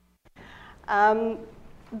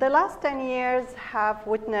The last 10 years have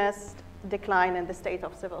witnessed decline in the state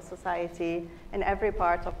of civil society in every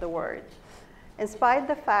part of the world. In spite of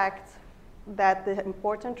the fact that the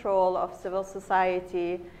important role of civil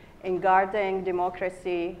society in guarding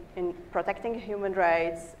democracy, in protecting human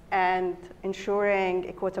rights, and ensuring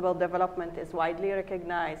equitable development is widely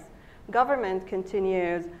recognized, government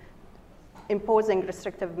continues imposing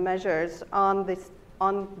restrictive measures on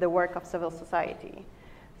the work of civil society.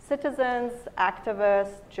 Citizens,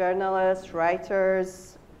 activists, journalists,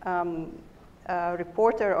 writers,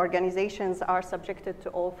 reporter organizations are subjected to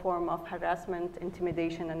all forms of harassment,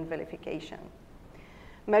 intimidation, and vilification.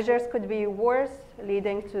 Measures could be worse,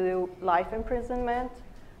 leading to life imprisonment.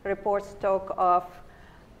 Reports talk of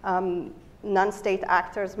non-state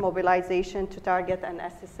actors' mobilization to target and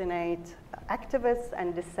assassinate activists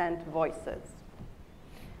and dissent voices.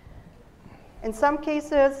 In some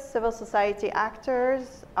cases, civil society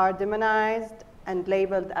actors are demonized and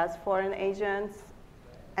labeled as foreign agents,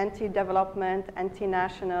 anti-development,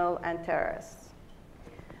 anti-national, and terrorists.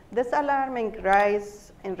 This alarming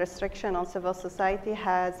rise in restriction on civil society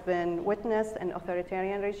has been witnessed in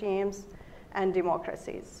authoritarian regimes and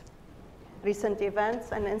democracies. Recent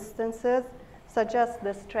events and instances suggest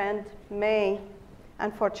this trend may,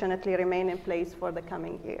 unfortunately, remain in place for the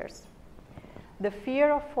coming years. The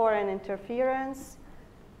fear of foreign interference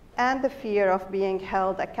and the fear of being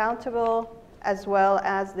held accountable, as well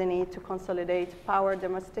as the need to consolidate power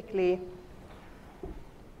domestically,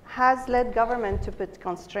 has led government to put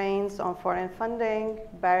constraints on foreign funding,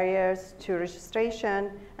 barriers to registration,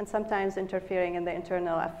 and sometimes interfering in the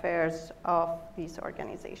internal affairs of these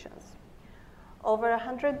organizations. Over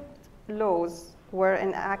 100 laws were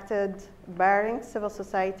enacted barring civil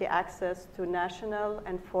society access to national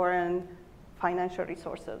and foreign financial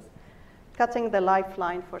resources, cutting the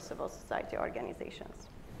lifeline for civil society organizations.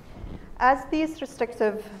 As these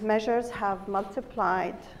restrictive measures have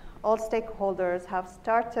multiplied, all stakeholders have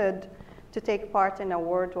started to take part in a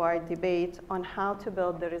worldwide debate on how to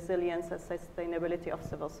build the resilience and sustainability of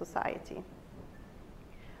civil society.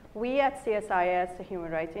 We at CSIS, the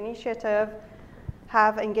Human Rights Initiative,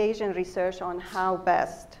 have engaged in research on how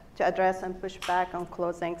best to address and push back on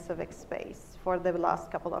closing civic space for the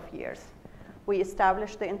last couple of years. We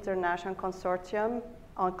established the International Consortium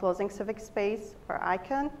on Closing Civic Space, or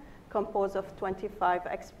ICAN, composed of 25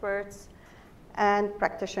 experts and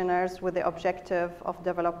practitioners with the objective of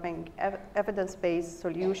developing evidence-based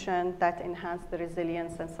solutions that enhance the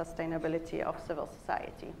resilience and sustainability of civil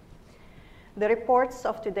society. The reports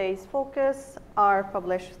of today's focus are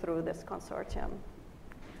published through this consortium.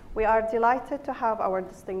 We are delighted to have our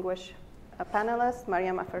distinguished panelists,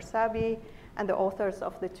 Mariam Afersabi, and the authors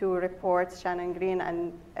of the two reports, Shannon Green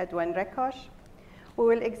and Edwin Rekosh. We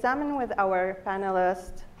will examine with our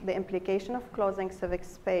panelists the implication of closing civic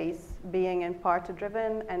space being in part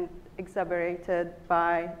driven and exacerbated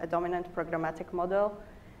by a dominant programmatic model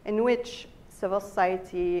in which civil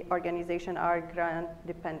society organizations are grant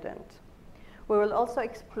dependent. We will also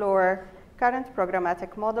explore current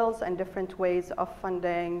programmatic models and different ways of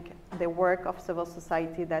funding the work of civil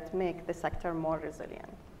society that make the sector more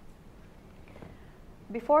resilient.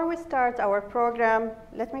 Before we start our program,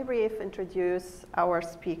 let me briefly introduce our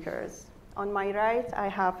speakers. On my right, I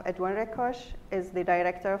have Edwin Rekosh, is the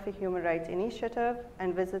director of the Human Rights Initiative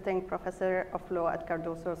and visiting professor of law at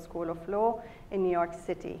Cardozo School of Law in New York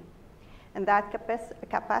City. In that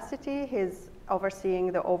capacity, he's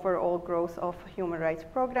overseeing the overall growth of human rights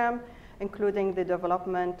program, including the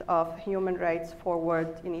development of Human Rights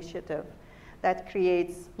Forward initiative that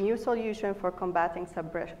creates new solutions for combating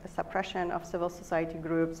suppression of civil society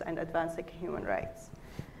groups and advancing human rights.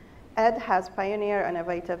 Ed has pioneered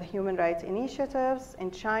innovative human rights initiatives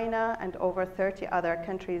in China and over 30 other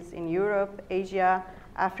countries in Europe, Asia,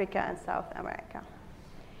 Africa, and South America.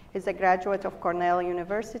 He's a graduate of Cornell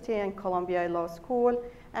University and Columbia Law School,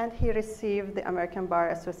 and he received the American Bar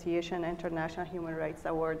Association International Human Rights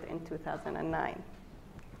Award in 2009.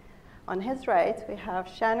 On his right, we have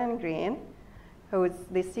Shannon Green, who is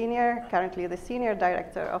currently the Senior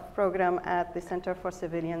Director of Program at the Center for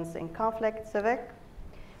Civilians in Conflict, CIVIC.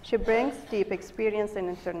 She brings deep experience in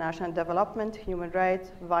international development, human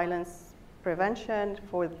rights, violence prevention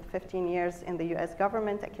for 15 years in the US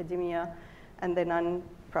government, academia, and the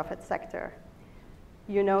non-profit sector.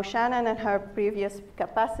 You know Shannon in her previous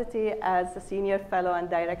capacity as a Senior Fellow and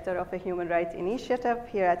Director of the Human Rights Initiative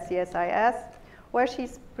here at CSIS, where she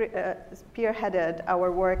spearheaded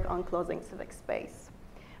our work on closing civic space.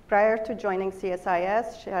 Prior to joining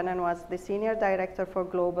CSIS, Shannon was the Senior Director for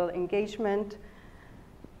Global Engagement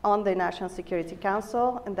on the National Security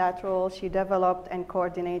Council. In that role, she developed and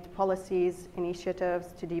coordinated policies,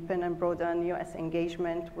 initiatives to deepen and broaden US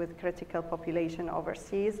engagement with critical population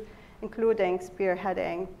overseas, including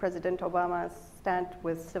spearheading President Obama's Stand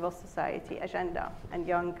with Civil Society agenda and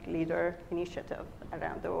Young Leader Initiative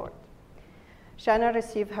around the world. Shannon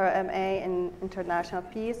received her MA in International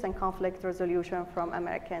Peace and Conflict Resolution from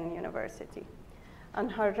American University. On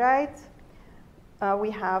her right, we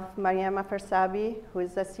have Mariama Farsabi, who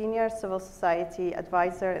is a Senior Civil Society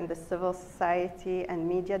Advisor in the Civil Society and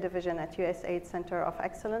Media Division at USAID Center of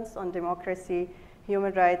Excellence on Democracy,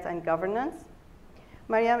 Human Rights, and Governance.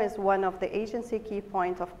 Mariam is one of the agency key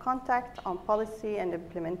point of contact on policy and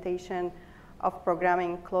implementation of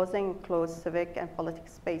programming closing closed civic and political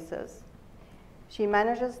spaces. She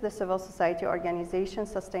manages the Civil Society Organization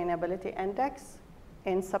Sustainability Index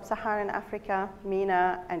in Sub-Saharan Africa,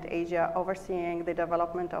 MENA, and Asia, overseeing the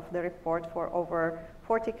development of the report for over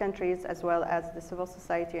 40 countries, as well as the Civil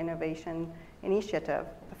Society Innovation Initiative,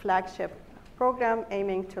 a flagship program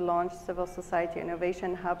aiming to launch civil society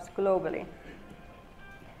innovation hubs globally.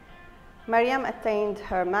 Mariam attained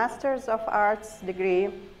her Master's of Arts degree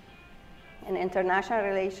in International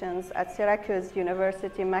Relations at Syracuse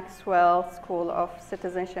University Maxwell School of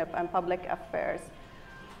Citizenship and Public Affairs.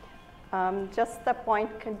 Just a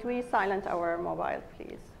point, could we silence our mobile,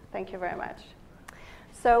 please? Thank you very much.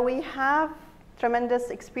 So we have tremendous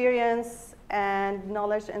experience and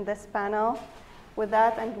knowledge in this panel. With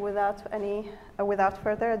that and without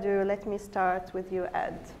further ado, let me start with you,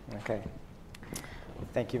 Ed. Okay.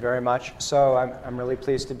 Thank you very much. So I'm really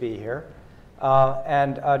pleased to be here.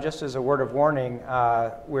 Just as a word of warning,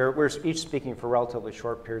 we're each speaking for relatively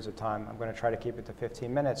short periods of time. I'm going to try to keep it to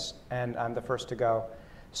 15 minutes, and I'm the first to go.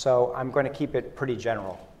 So I'm going to keep it pretty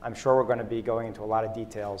general. I'm sure we're going to be going into a lot of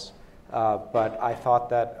details, but I thought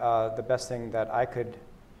that the best thing that I could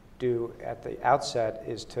do at the outset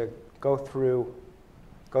is to go through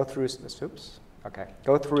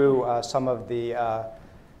some of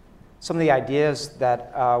the ideas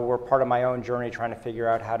that were part of my own journey trying to figure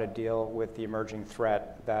out how to deal with the emerging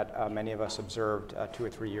threat that many of us observed 2 or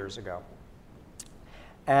 3 years ago.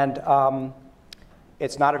 And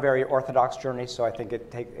it's not a very orthodox journey, so I think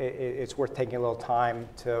it's worth taking a little time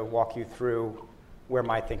to walk you through where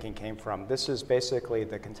my thinking came from. This is basically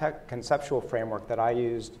the conceptual framework that I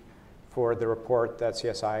used for the report that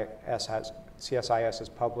CSIS has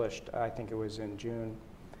published, I think it was in June,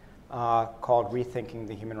 called Rethinking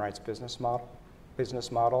the Human Rights Business Model.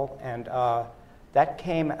 And that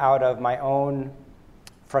came out of my own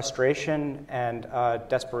frustration and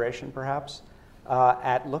desperation, perhaps,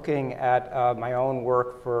 at looking at my own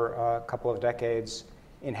work for a couple of decades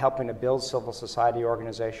in helping to build civil society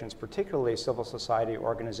organizations, particularly civil society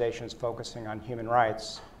organizations focusing on human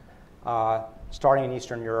rights, starting in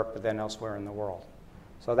Eastern Europe, but then elsewhere in the world.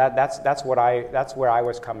 So that's where I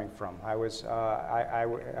was coming from. I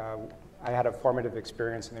had a formative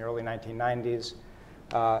experience in the early 1990s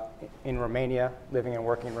in Romania, living and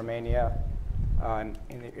working in Romania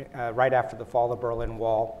right after the fall of the Berlin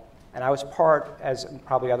Wall. And I was part, as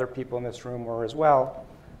probably other people in this room were as well,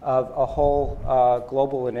 of a whole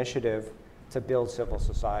global initiative to build civil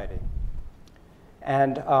society.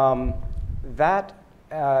 And I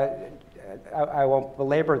won't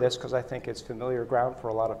belabor this because I think it's familiar ground for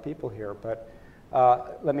a lot of people here, but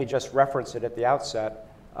let me just reference it at the outset.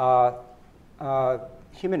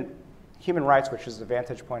 Human rights, which is the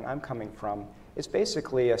vantage point I'm coming from, is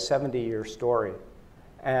basically a 70-year story.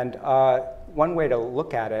 And one way to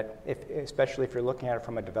look at it, especially if you're looking at it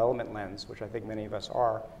from a development lens, which I think many of us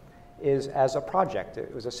are, is as a project.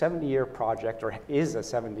 It was a 70-year project, or is a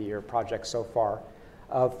 70-year project so far.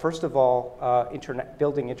 First of all,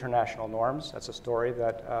 building international norms. That's a story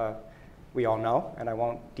that we all know, and I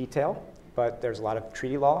won't detail, but there's a lot of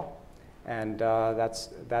treaty law, and a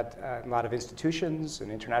lot of institutions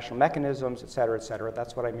and international mechanisms, et cetera, et cetera.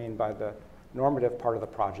 That's what I mean by the normative part of the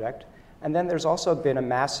project. And then there's also been a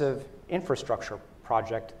massive infrastructure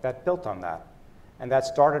project that built on that. And that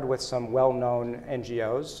started with some well-known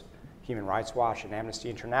NGOs, Human Rights Watch and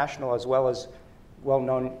Amnesty International, as well as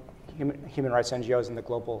well-known human rights NGOs in the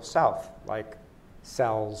global south, like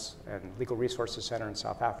CELS and Legal Resources Center in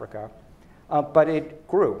South Africa. But it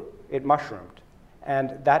grew, it mushroomed.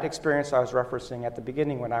 And that experience I was referencing at the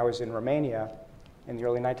beginning when I was in Romania in the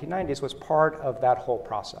early 1990s was part of that whole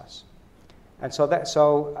process. And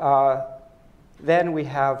then we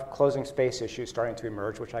have closing space issues starting to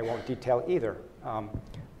emerge, which I won't detail either,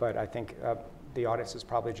 but I think the audience is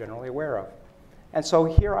probably generally aware of. And so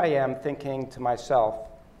here I am thinking to myself,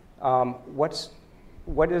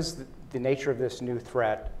 what is the nature of this new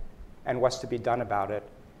threat and what's to be done about it?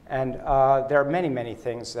 And there are many, many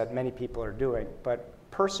things that many people are doing. But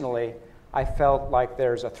personally, I felt like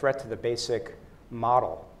there's a threat to the basic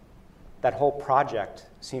model. That whole project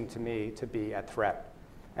seemed to me to be at threat.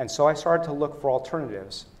 And so I started to look for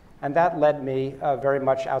alternatives. And that led me very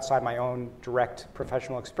much outside my own direct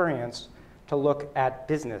professional experience to look at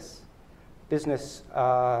business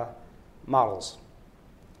models,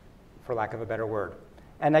 for lack of a better word.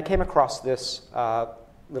 And I came across this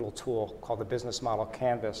little tool called the Business Model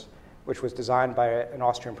Canvas, which was designed by an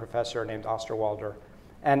Austrian professor named Osterwalder.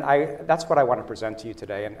 And that's what I want to present to you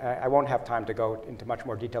today. And I won't have time to go into much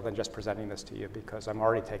more detail than just presenting this to you because I'm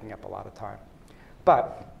already taking up a lot of time.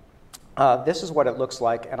 But this is what it looks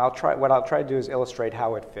like, and what I'll try to do is illustrate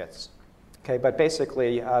how it fits. Okay, but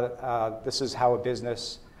basically, this is how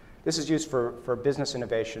this is used for business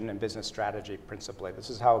innovation and business strategy principally. This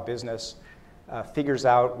is how a business figures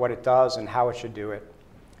out what it does and how it should do it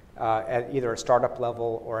at either a startup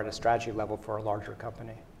level or at a strategy level for a larger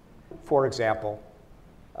company. For example,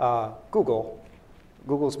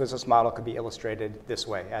 Google's business model could be illustrated this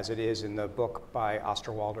way, as it is in the book by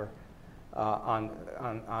Osterwalder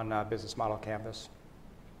on Business Model Canvas.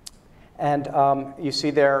 And you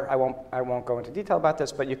see there, I won't go into detail about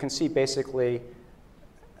this, but you can see basically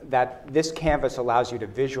that this canvas allows you to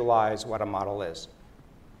visualize what a model is.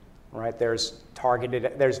 Right? There's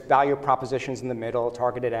value propositions in the middle,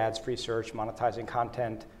 targeted ads, free search, monetizing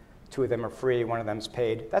content. 2 of them are free, 1 of them is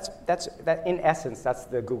paid. In essence, that's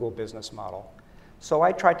the Google business model. So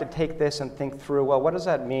I tried to take this and think through, well, what does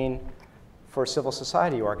that mean for civil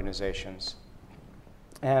society organizations?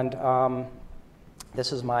 And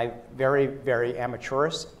this is my very, very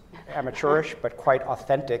amateurish but quite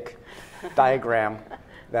authentic diagram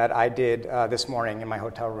that I did this morning in my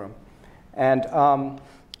hotel room. And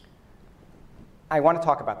I want to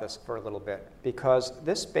talk about this for a little bit because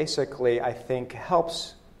this basically, I think,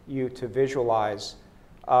 helps you to visualize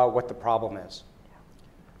what the problem is.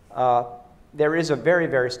 There is a very,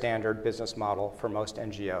 very standard business model for most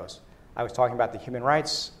NGOs. I was talking about the human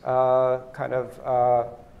rights kind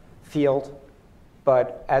of field,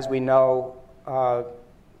 but as we know,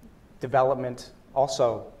 development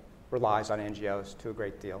also relies on NGOs to a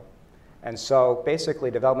great deal. And so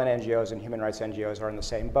basically, development NGOs and human rights NGOs are in the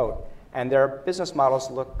same boat. And their business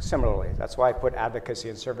models look similarly. That's why I put advocacy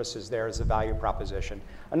and services there as a value proposition.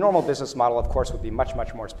 A normal business model, of course, would be much,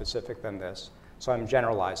 much more specific than this. So I'm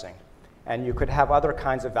generalizing. And you could have other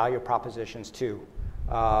kinds of value propositions too.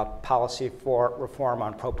 Policy for reform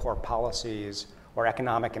on pro-poor policies, or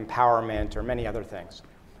economic empowerment, or many other things.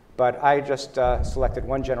 But I just selected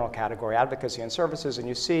one general category, advocacy and services. And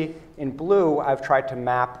you see in blue, I've tried to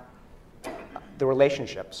map the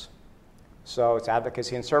relationships. So it's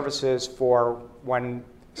advocacy and services for one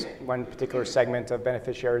particular segment of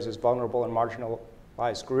beneficiaries is vulnerable and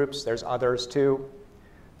marginalized groups. There's others too,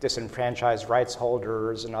 disenfranchised rights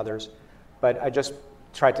holders and others. But I just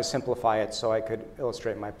tried to simplify it so I could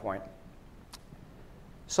illustrate my point.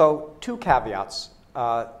 So 2 caveats.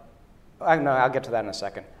 I'll get to that in a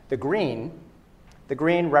second. The green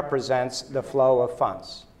represents the flow of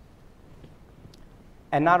funds.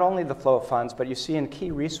 And not only the flow of funds, but you see in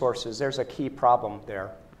key resources, there's a key problem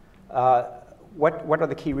there. What are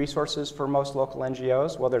the key resources for most local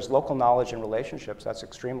NGOs? Well, there's local knowledge and relationships. That's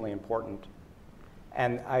extremely important.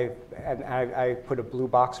 And I put a blue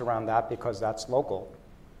box around that because that's local.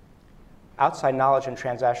 Outside knowledge and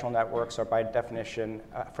transactional networks are by definition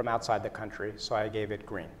from outside the country, so I gave it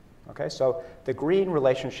green. Okay, so the green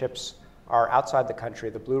relationships are outside the country,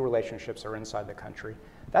 the blue relationships are inside the country.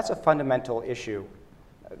 That's a fundamental issue.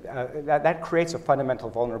 That creates a fundamental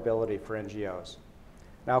vulnerability for NGOs.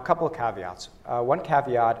 Now, a couple of caveats. One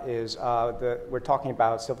caveat is we're talking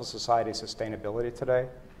about civil society sustainability today.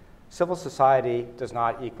 Civil society does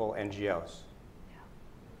not equal NGOs.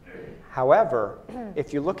 However,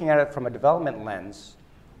 if you're looking at it from a development lens,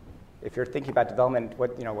 if you're thinking about development,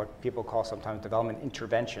 what people call sometimes development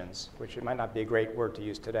interventions, which it might not be a great word to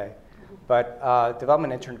use today, but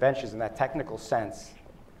development interventions in that technical sense,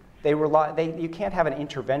 you can't have an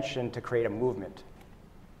intervention to create a movement.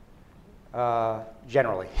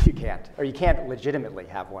 Generally, you can't. Or you can't legitimately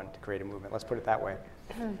have one to create a movement. Let's put it that way.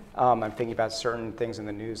 I'm thinking about certain things in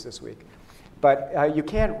the news this week. But you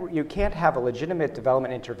can't have a legitimate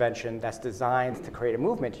development intervention that's designed to create a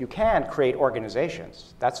movement. You can create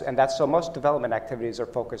organizations. So most development activities are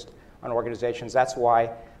focused on organizations. That's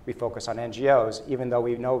why we focus on NGOs, even though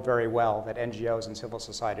we know very well that NGOs and civil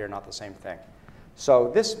society are not the same thing.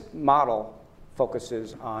 So this model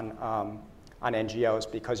focuses on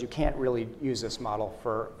NGOs because you can't really use this model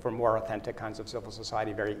for more authentic kinds of civil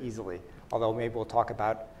society very easily, although maybe we'll talk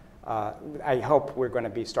about I hope we're going to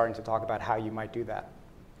be starting to talk about how you might do that.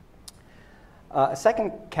 A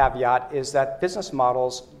second caveat is that business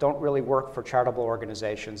models don't really work for charitable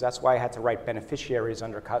organizations. That's why I had to write beneficiaries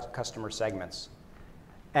under customer segments.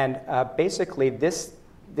 And basically, this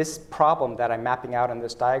problem that I'm mapping out in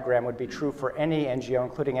this diagram would be true for any NGO,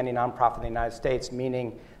 including any nonprofit in the United States,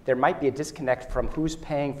 meaning there might be a disconnect from who's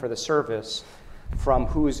paying for the service from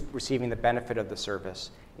who's receiving the benefit of the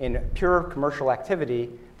service. In pure commercial activity,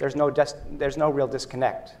 there's no real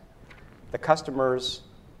disconnect. The customers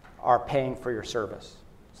are paying for your service.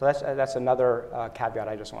 So that's another caveat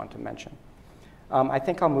I just wanted to mention. I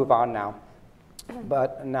think I'll move on now,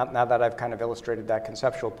 but now that I've kind of illustrated that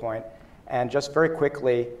conceptual point, and just very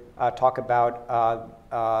quickly talk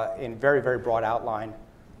about, in very, very broad outline,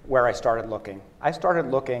 where I started looking. I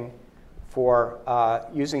started looking for,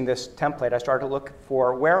 using this template, I started to look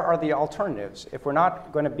for where are the alternatives. If we're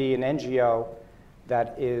not going to be an NGO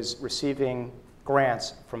that is receiving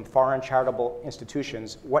grants from foreign charitable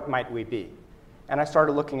institutions, what might we be? And I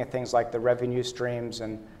started looking at things like the revenue streams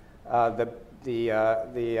and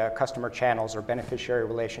the customer channels or beneficiary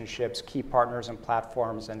relationships, key partners and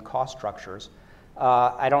platforms, and cost structures.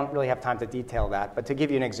 I don't really have time to detail that, but to give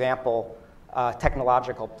you an example,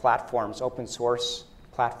 technological platforms, open source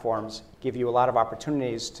platforms, give you a lot of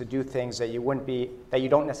opportunities to do things that you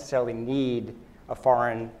don't necessarily need a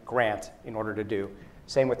foreign grant in order to do.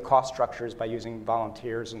 Same with cost structures by using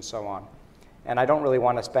volunteers and so on. And I don't really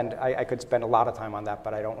want to spend, I could spend a lot of time on that,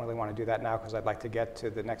 but I don't really want to do that now because I'd like to get to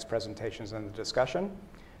the next presentations and the discussion.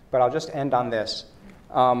 But I'll just end on this.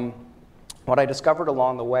 What I discovered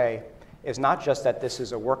along the way is not just that this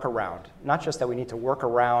is a workaround, not just that we need to work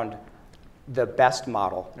around the best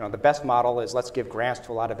model. You know, the best model is let's give grants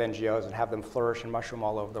to a lot of NGOs and have them flourish and mushroom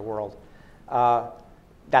all over the world.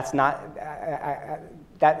 That's not,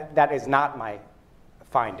 that is not my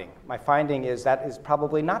finding. My finding is that is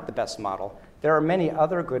probably not the best model. There are many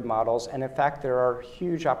other good models, and in fact, there are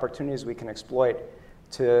huge opportunities we can exploit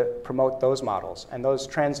to promote those models. And those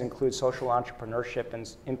trends include social entrepreneurship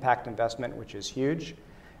and impact investment, which is huge.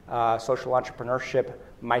 Social entrepreneurship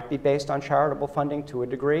might be based on charitable funding to a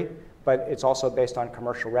degree, but it's also based on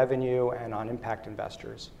commercial revenue and on impact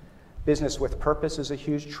investors. Business with purpose is a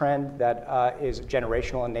huge trend that is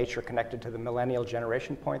generational in nature, connected to the millennial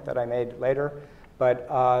generation point that I made later. But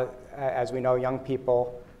as we know, young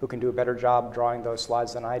people who can do a better job drawing those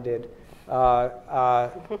slides than I did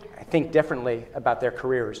think differently about their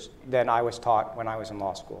careers than I was taught when I was in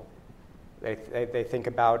law school. They think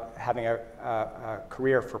about having a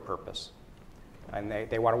career for purpose, and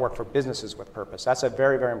they want to work for businesses with purpose. That's a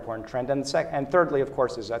very, very important trend. And thirdly, of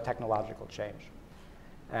course, is a technological change.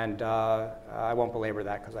 And I won't belabor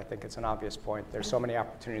that because I think it's an obvious point. There's so many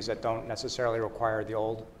opportunities that don't necessarily require the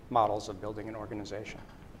old models of building an organization.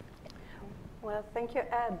 Well, thank you,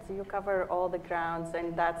 Ed. You cover all the grounds,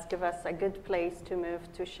 and that's give us a good place to move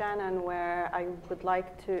to Shannon, where I would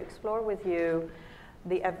like to explore with you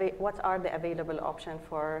what are the available options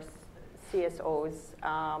for CSOs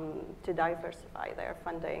to diversify their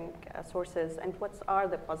funding sources, and what are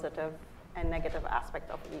the positive and negative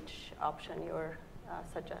aspects of each option you're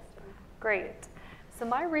suggesting. Great. So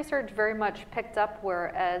my research very much picked up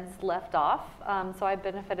where Ed's left off. So I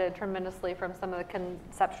benefited tremendously from some of the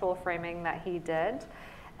conceptual framing that he did.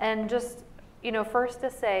 And just, first to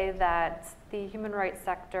say that the human rights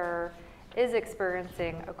sector is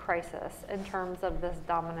experiencing a crisis in terms of this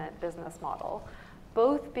dominant business model,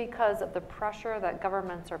 both because of the pressure that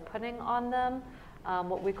governments are putting on them,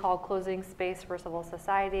 what we call closing space for civil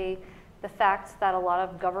society, the fact that a lot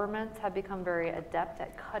of governments have become very adept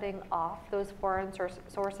at cutting off those foreign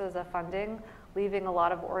sources of funding, leaving a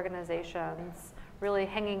lot of organizations really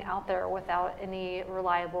hanging out there without any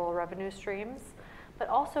reliable revenue streams, but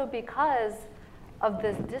also because of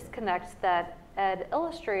this disconnect that Ed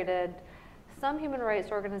illustrated, some human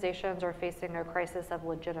rights organizations are facing a crisis of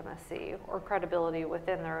legitimacy or credibility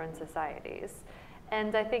within their own societies.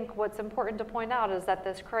 And I think what's important to point out is that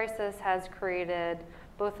this crisis has created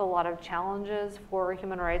both a lot of challenges for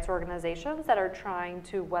human rights organizations that are trying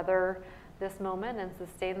to weather this moment and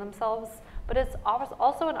sustain themselves, but it's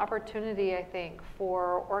also an opportunity, I think,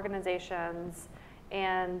 for organizations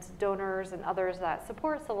and donors and others that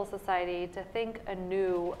support civil society to think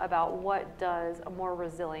anew about what does a more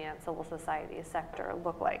resilient civil society sector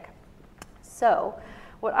look like. So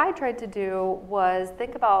what I tried to do was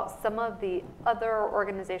think about some of the other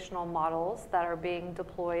organizational models that are being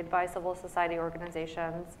deployed by civil society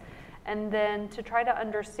organizations, and then to try to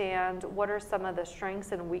understand what are some of the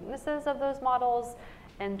strengths and weaknesses of those models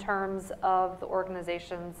in terms of the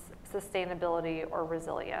organization's sustainability or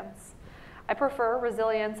resilience. I prefer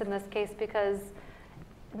resilience in this case because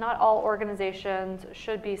not all organizations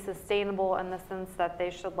should be sustainable in the sense that they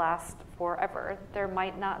should last forever. There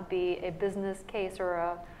might not be a business case or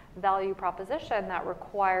a value proposition that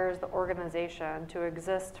requires the organization to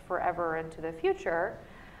exist forever into the future,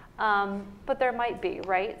 but there might be,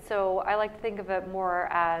 right? So I like to think of it more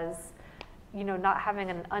as, not having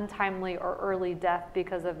an untimely or early death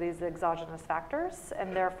because of these exogenous factors,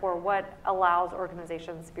 and therefore what allows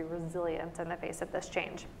organizations to be resilient in the face of this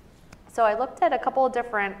change. So I looked at a couple of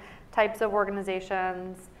different types of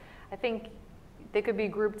organizations. I think they could be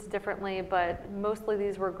grouped differently, but mostly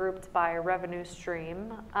these were grouped by revenue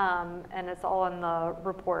stream, and it's all in the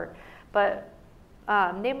report. But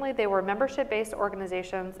namely, they were membership-based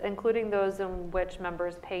organizations, including those in which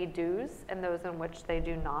members pay dues and those in which they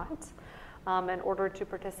do not, in order to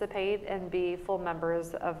participate and be full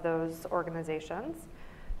members of those organizations.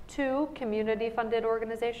 2, community-funded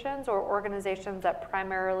organizations, or organizations that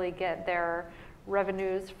primarily get their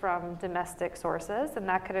revenues from domestic sources, and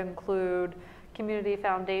that could include community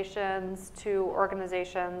foundations to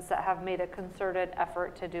organizations that have made a concerted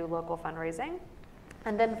effort to do local fundraising.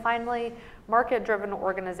 And then finally, market-driven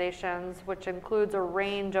organizations, which includes a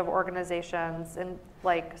range of organizations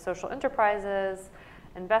like social enterprises,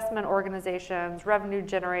 investment organizations,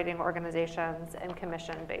 revenue-generating organizations, and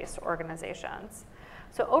commission-based organizations.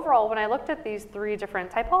 So overall, when I looked at these 3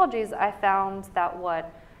 different typologies, I found that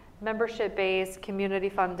what membership-based,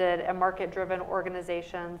 community-funded, and market-driven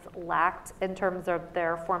organizations lacked in terms of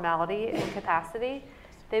their formality and capacity,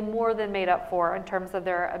 they more than made up for in terms of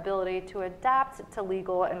their ability to adapt to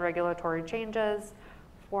legal and regulatory changes,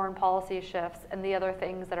 foreign policy shifts, and the other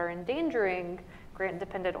things that are endangering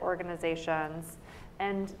grant-dependent organizations.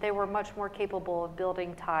 And they were much more capable of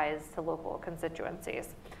building ties to local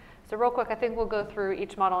constituencies. So real quick, I think we'll go through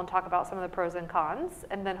each model and talk about some of the pros and cons,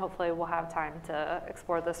 and then hopefully we'll have time to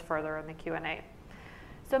explore this further in the Q&A.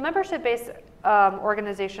 So membership-based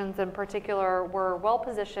organizations in particular were well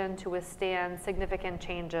positioned to withstand significant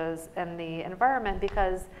changes in the environment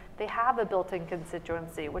because they have a built-in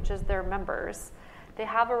constituency, which is their members. They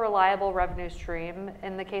have a reliable revenue stream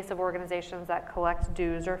in the case of organizations that collect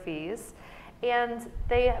dues or fees. And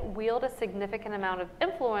they wield a significant amount of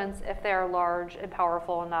influence if they are large and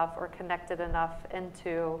powerful enough or connected enough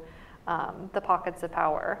into the pockets of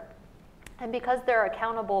power. And because they're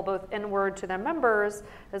accountable both inward to their members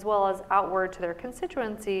as well as outward to their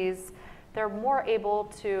constituencies, they're more able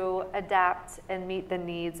to adapt and meet the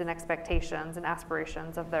needs and expectations and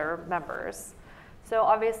aspirations of their members. So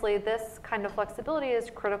obviously this kind of flexibility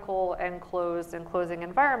is critical in closed and closing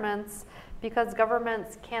environments because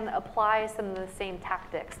governments can apply some of the same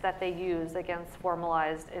tactics that they use against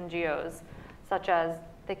formalized NGOs, such as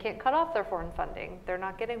they can't cut off their foreign funding. They're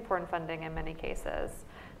not getting foreign funding in many cases.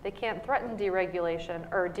 They can't threaten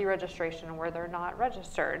deregulation or deregistration where they're not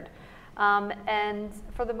registered. And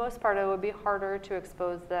for the most part, it would be harder to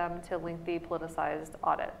expose them to lengthy politicized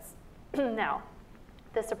audits. Now,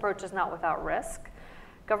 this approach is not without risk.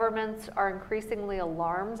 Governments are increasingly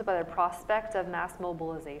alarmed by the prospect of mass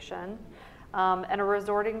mobilization and are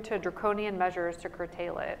resorting to draconian measures to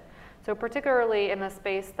curtail it. So particularly in a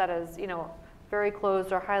space that is, very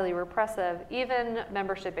closed or highly repressive, even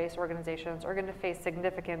membership-based organizations are going to face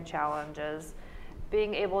significant challenges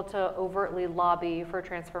being able to overtly lobby for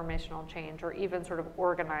transformational change or even sort of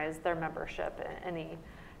organize their membership in any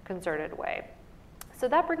concerted way. So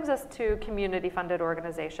that brings us to community-funded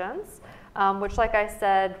organizations, which, like I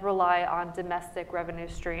said, rely on domestic revenue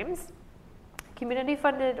streams.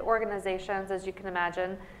 Community-funded organizations, as you can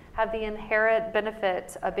imagine, have the inherent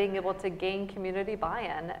benefit of being able to gain community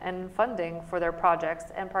buy-in and funding for their projects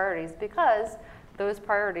and priorities because those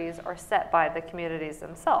priorities are set by the communities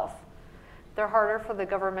themselves. They're harder for the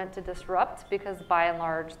government to disrupt because by and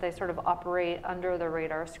large they sort of operate under the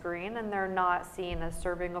radar screen and they're not seen as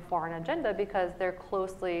serving a foreign agenda because they're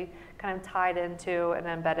closely kind of tied into and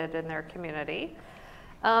embedded in their community.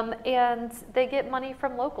 And they get money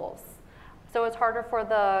from locals. So it's harder for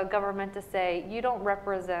the government to say, you don't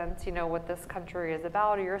represent, what this country is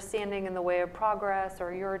about, or you're standing in the way of progress,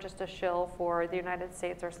 or you're just a shill for the United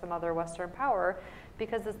States or some other Western power,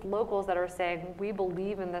 because it's locals that are saying, we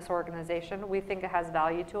believe in this organization, we think it has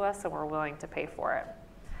value to us, and we're willing to pay for it.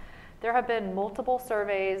 There have been multiple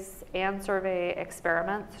surveys and survey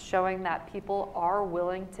experiments showing that people are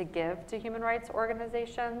willing to give to human rights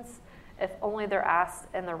organizations if only they're asked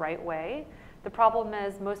in the right way. The problem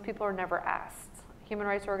is most people are never asked. Human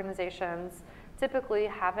rights organizations typically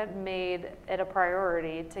haven't made it a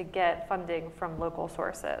priority to get funding from local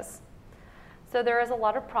sources. So there is a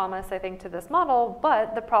lot of promise, I think, to this model,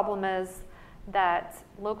 but the problem is that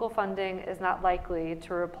local funding is not likely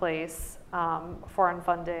to replace foreign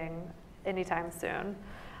funding anytime soon.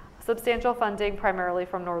 Substantial funding, primarily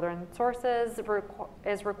from northern sources,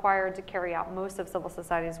 is required to carry out most of civil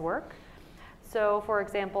society's work. So, for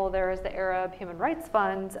example, there is the Arab Human Rights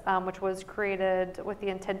Fund, which was created with the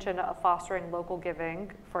intention of fostering local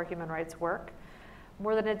giving for human rights work.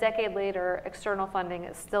 More than a decade later, external funding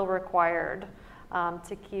is still required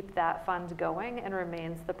to keep that fund going and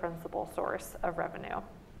remains the principal source of revenue.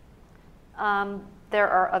 There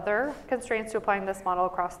are other constraints to applying this model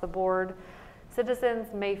across the board.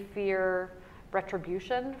 Citizens may fear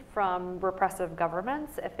retribution from repressive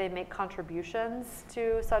governments if they make contributions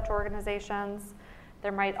to such organizations.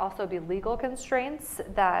 There might also be legal constraints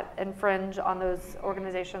that infringe on those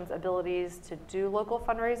organizations' abilities to do local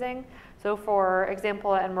fundraising. So for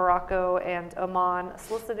example, in Morocco and Oman,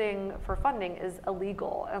 soliciting for funding is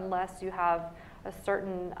illegal unless you have a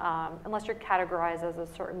certain, unless you're categorized as a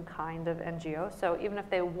certain kind of NGO. So even if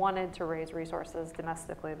they wanted to raise resources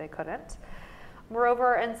domestically, they couldn't.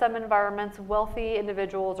 Moreover, in some environments, wealthy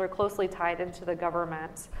individuals are closely tied into the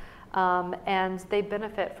government, and they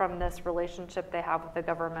benefit from this relationship they have with the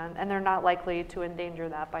government, and they're not likely to endanger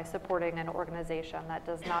that by supporting an organization that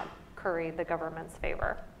does not curry the government's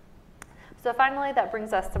favor. So finally, that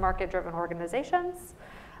brings us to market-driven organizations.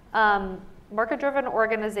 Market-driven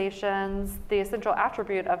organizations, the essential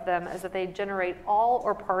attribute of them is that they generate all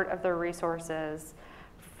or part of their resources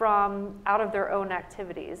from out of their own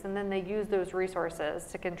activities, and then they use those resources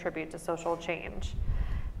to contribute to social change.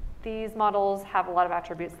 These models have a lot of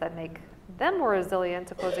attributes that make them more resilient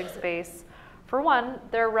to closing space. For one,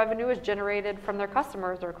 their revenue is generated from their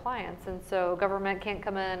customers or clients, and so government can't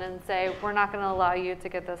come in and say, we're not going to allow you to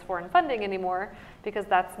get this foreign funding anymore, because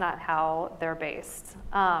that's not how they're based.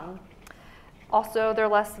 Also, they're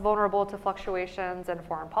less vulnerable to fluctuations in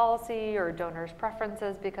foreign policy or donors'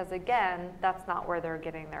 preferences because, again, that's not where they're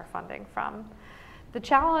getting their funding from. The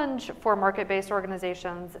challenge for market-based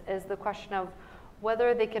organizations is the question of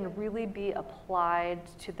whether they can really be applied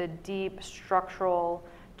to the deep structural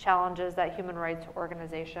challenges that human rights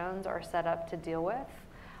organizations are set up to deal with.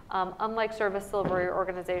 Unlike service delivery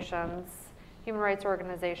organizations, human rights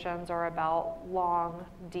organizations are about long,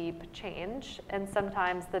 deep change, and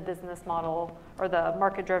sometimes the business model or the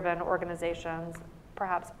market-driven organizations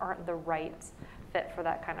perhaps aren't the right fit for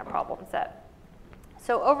that kind of problem set.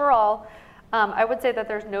 So overall, I would say that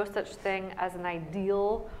there's no such thing as an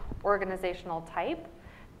ideal organizational type.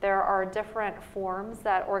 There are different forms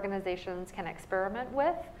that organizations can experiment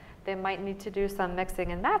with. They might need to do some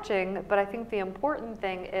mixing and matching, but I think the important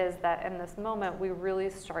thing is that in this moment, we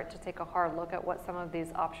really start to take a hard look at what some of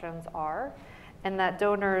these options are, and that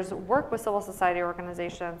donors work with civil society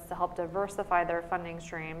organizations to help diversify their funding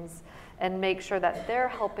streams and make sure that they're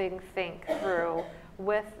helping think through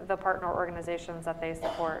with the partner organizations that they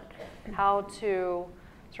support how to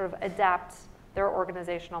sort of adapt their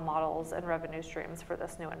organizational models and revenue streams for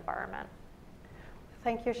this new environment.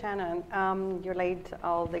 Thank you, Shannon. You laid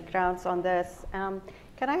all the grounds on this. Can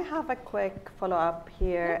I have a quick follow-up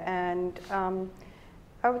here? And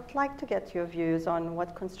I would like to get your views on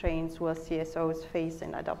what constraints will CSOs face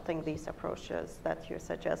in adopting these approaches that you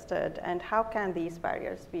suggested, and how can these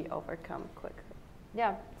barriers be overcome quickly?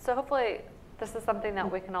 Yeah, so hopefully this is something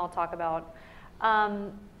that we can all talk about.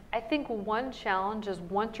 I think one challenge is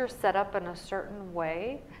once you're set up in a certain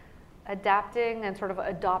way, adapting and sort of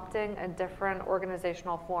adopting a different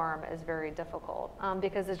organizational form is very difficult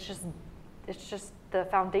because it's just the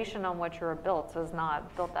foundation on which you're built is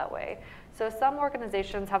not built that way. So some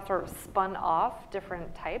organizations have sort of spun off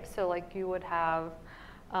different types. So like you would have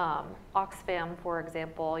Oxfam, for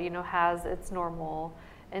example, has its normal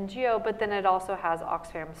NGO, but then it also has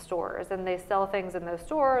Oxfam stores, and they sell things in those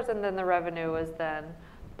stores, and then the revenue is then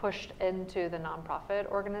pushed into the nonprofit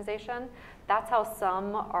organization. That's how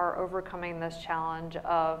some are overcoming this challenge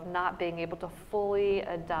of not being able to fully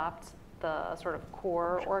adopt the sort of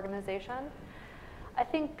core organization. I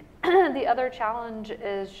think the other challenge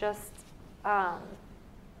is just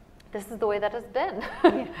this is the way that it's been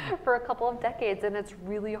for a couple of decades, and it's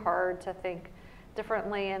really hard to think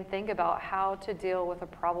differently and think about how to deal with a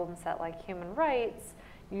problem set like human rights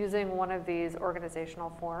using one of these organizational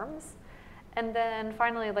forms. And then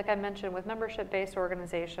finally, like I mentioned, with membership-based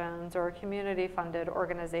organizations or community-funded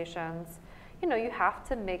organizations, you have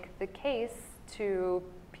to make the case to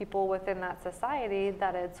people within that society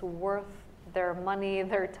that it's worth their money,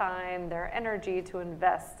 their time, their energy to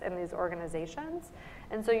invest in these organizations.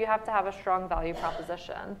 And so you have to have a strong value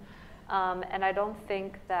proposition. And I don't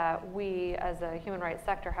think that we as a human rights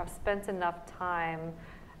sector have spent enough time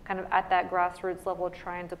kind of at that grassroots level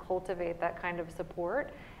trying to cultivate that kind of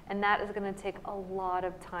support. And that is going to take a lot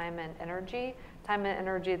of time and energy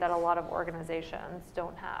that a lot of organizations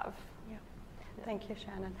don't have. Yeah. Thank you,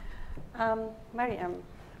 Shannon. Mariam,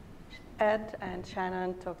 Ed and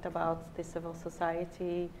Shannon talked about the civil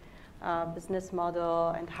society business model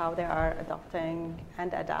and how they are adopting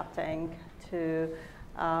and adapting to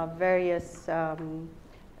various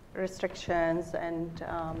restrictions and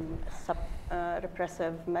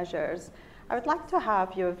repressive measures. I would like to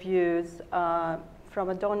have your views from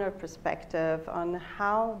a donor perspective on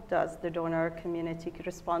how does the donor community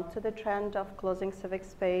respond to the trend of closing civic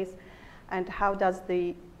space, and how does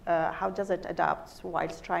it adapt while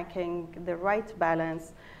striking the right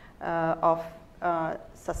balance of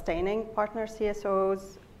sustaining partner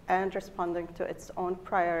CSOs and responding to its own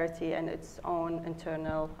priority and its own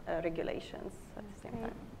internal regulations at the same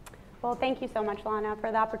time. Well, thank you so much, Lana,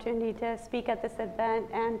 for the opportunity to speak at this event,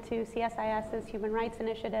 and to CSIS's Human Rights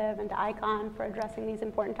Initiative and to ICON for addressing these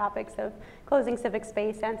important topics of closing civic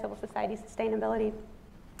space and civil society sustainability.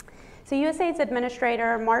 So USAID's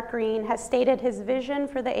administrator, Mark Green, has stated his vision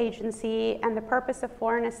for the agency and the purpose of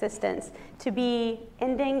foreign assistance to be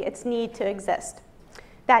ending its need to exist,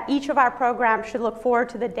 that each of our programs should look forward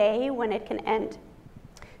to the day when it can end.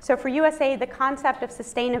 So for USAID, the concept of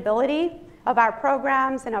sustainability of our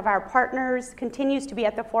programs and of our partners continues to be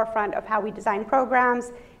at the forefront of how we design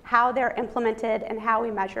programs, how they're implemented, and how we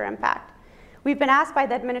measure impact. We've been asked by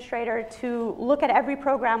the administrator to look at every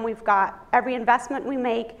program we've got, every investment we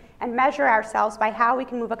make, and measure ourselves by how we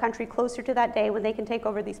can move a country closer to that day when they can take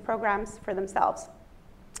over these programs for themselves.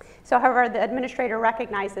 So, however, the administrator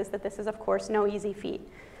recognizes that this is, of course, no easy feat.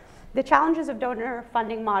 The challenges of donor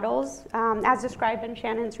funding models, as described in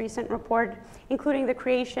Shannon's recent report, including the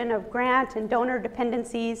creation of grant and donor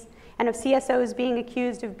dependencies, and of CSOs being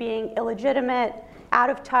accused of being illegitimate, out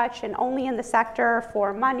of touch, and only in the sector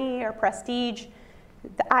for money or prestige,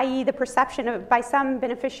 i.e. the perception of, by some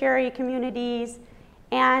beneficiary communities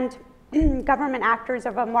and government actors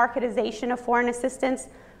of a marketization of foreign assistance,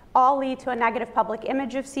 all lead to a negative public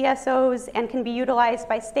image of CSOs and can be utilized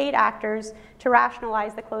by state actors to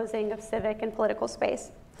rationalize the closing of civic and political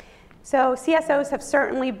space. So CSOs have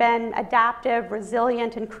certainly been adaptive,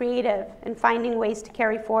 resilient, and creative in finding ways to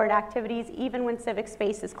carry forward activities even when civic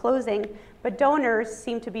space is closing, but donors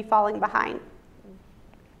seem to be falling behind.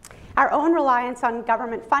 Our own reliance on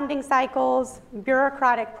government funding cycles,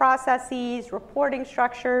 bureaucratic processes, reporting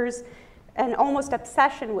structures, an almost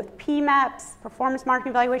obsession with PMEPs, performance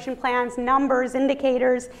marketing evaluation plans, numbers,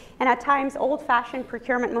 indicators, and at times old-fashioned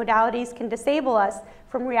procurement modalities can disable us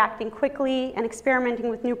from reacting quickly and experimenting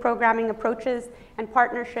with new programming approaches and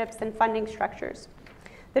partnerships and funding structures.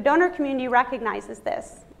 The donor community recognizes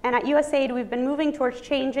this, and at USAID we've been moving towards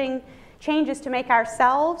changes to make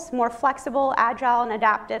ourselves more flexible, agile, and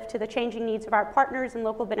adaptive to the changing needs of our partners and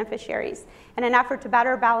local beneficiaries in an effort to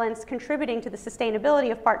better balance contributing to the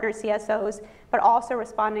sustainability of partner CSOs, but also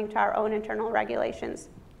responding to our own internal regulations.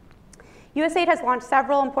 USAID has launched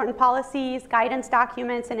several important policies, guidance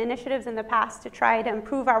documents, and initiatives in the past to try to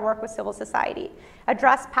improve our work with civil society,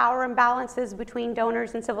 address power imbalances between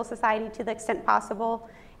donors and civil society to the extent possible,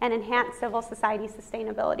 and enhance civil society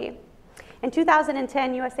sustainability. In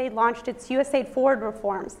 2010, USAID launched its USAID Forward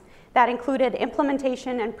reforms that included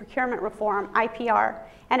implementation and procurement reform, IPR,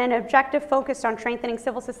 and an objective focused on strengthening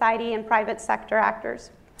civil society and private sector actors.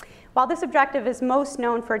 While this objective is most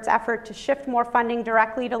known for its effort to shift more funding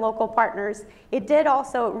directly to local partners, it did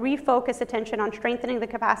also refocus attention on strengthening the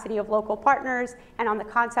capacity of local partners and on the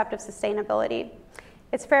concept of sustainability.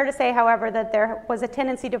 It's fair to say, however, that there was a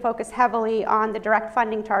tendency to focus heavily on the direct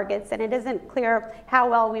funding targets, and it isn't clear how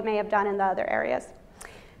well we may have done in the other areas.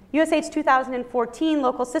 USAID's 2014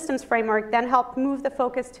 local systems framework then helped move the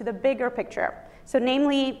focus to the bigger picture, so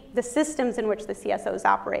namely the systems in which the CSOs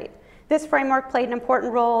operate. This framework played an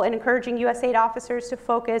important role in encouraging USAID officers to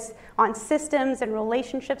focus on systems and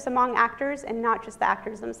relationships among actors and not just the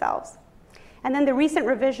actors themselves. And then the recent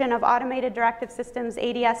revision of Automated Directive Systems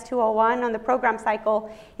ADS 201 on the program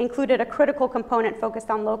cycle included a critical component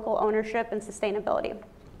focused on local ownership and sustainability.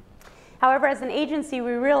 However, as an agency,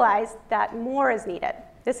 we realized that more is needed.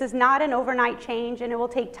 This is not an overnight change, and it will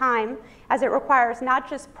take time, as it requires not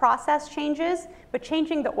just process changes, but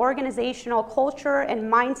changing the organizational culture and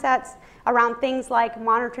mindsets around things like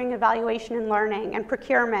monitoring, evaluation, and learning, and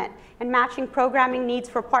procurement, and matching programming needs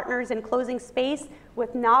for partners in closing space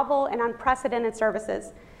with novel and unprecedented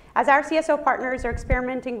services. As our CSO partners are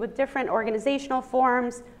experimenting with different organizational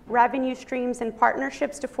forms, revenue streams, and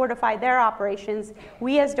partnerships to fortify their operations,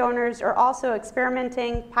 we as donors are also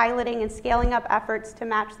experimenting, piloting, and scaling up efforts to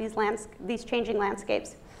match these changing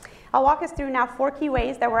landscapes. I'll walk us through now 4 key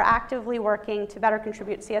ways that we're actively working to better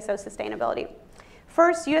contribute to CSO sustainability.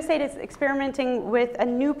 First, USAID is experimenting with a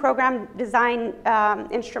new program design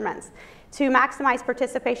instruments to maximize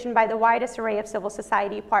participation by the widest array of civil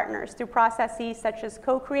society partners through processes such as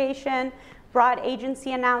co-creation, broad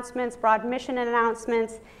agency announcements, broad mission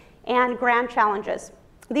announcements, and grand challenges.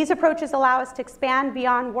 These approaches allow us to expand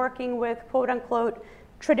beyond working with quote-unquote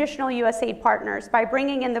traditional USAID partners by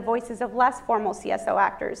bringing in the voices of less formal CSO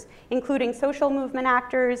actors, including social movement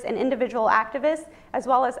actors and individual activists, as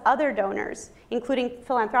well as other donors, including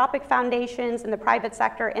philanthropic foundations and the private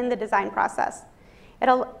sector in the design process. It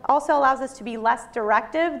also allows us to be less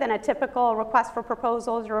directive than a typical request for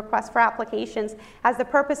proposals or request for applications, as the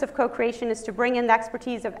purpose of co-creation is to bring in the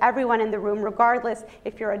expertise of everyone in the room, regardless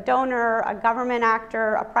if you're a donor, a government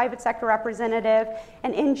actor, a private sector representative,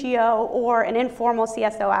 an NGO, or an informal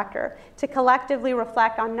CSO actor, to collectively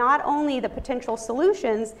reflect on not only the potential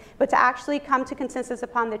solutions, but to actually come to consensus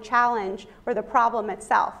upon the challenge or the problem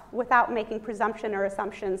itself, without making presumption or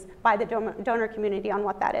assumptions by the donor community on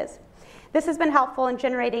what that is. This has been helpful in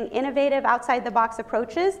generating innovative, outside-the-box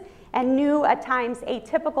approaches and new, at times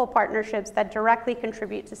atypical partnerships that directly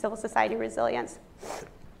contribute to civil society resilience.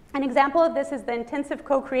 An example of this is the intensive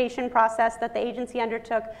co-creation process that the agency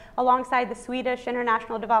undertook alongside the Swedish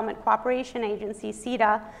International Development Cooperation Agency,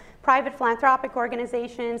 SIDA, private philanthropic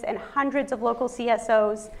organizations, and hundreds of local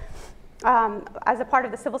CSOs as a part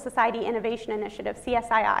of the Civil Society Innovation Initiative,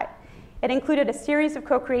 CSII. It included a series of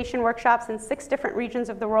co-creation workshops in 6 different regions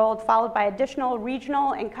of the world, followed by additional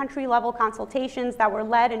regional and country-level consultations that were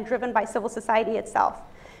led and driven by civil society itself.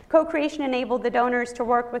 Co-creation enabled the donors to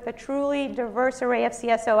work with a truly diverse array of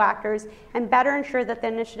CSO actors and better ensure that the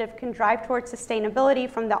initiative can drive towards sustainability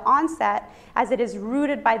from the onset, as it is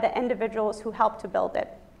rooted by the individuals who helped to build it.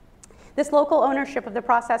 This local ownership of the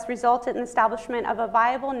process resulted in the establishment of a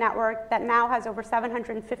viable network that now has over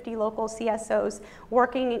 750 local CSOs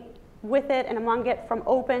working with it and among it, from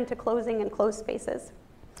open to closing and closed spaces.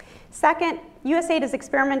 Second, USAID is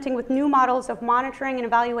experimenting with new models of monitoring and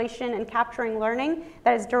evaluation and capturing learning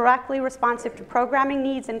that is directly responsive to programming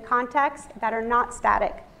needs and contexts that are not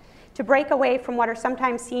static, to break away from what are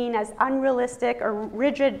sometimes seen as unrealistic or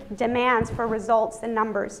rigid demands for results and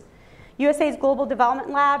numbers. USAID's Global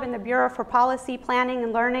Development Lab and the Bureau for Policy, Planning,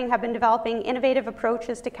 and Learning have been developing innovative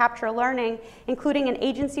approaches to capture learning, including an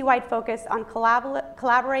agency-wide focus on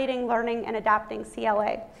collaborating, learning, and adapting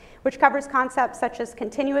CLA, which covers concepts such as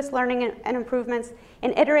continuous learning and improvements,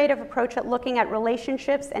 an iterative approach at looking at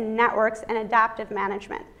relationships and networks, and adaptive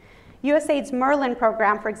management. USAID's Merlin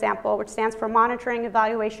program, for example, which stands for Monitoring,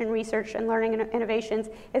 Evaluation, Research, and Learning and Innovations,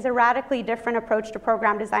 is a radically different approach to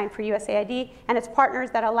program design for USAID and its partners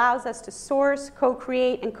that allows us to source,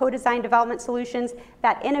 co-create, and co-design development solutions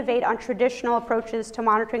that innovate on traditional approaches to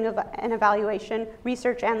monitoring and evaluation,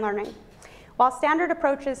 research, and learning. While standard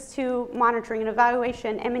approaches to monitoring and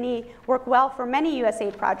evaluation, M&E, work well for many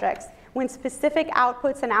USAID projects, when specific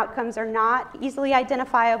outputs and outcomes are not easily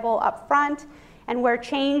identifiable up front, and where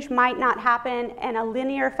change might not happen in a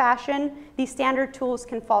linear fashion, these standard tools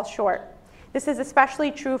can fall short. This is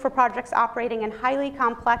especially true for projects operating in highly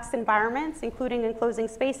complex environments, including enclosing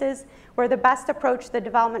spaces, where the best approach to the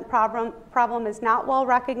development problem is not well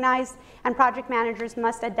recognized, and project managers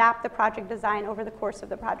must adapt the project design over the course of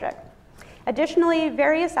the project. Additionally,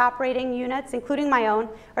 various operating units, including my own,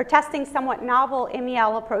 are testing somewhat novel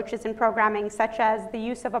MEL approaches in programming, such as the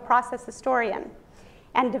use of a process historian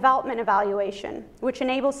and development evaluation, which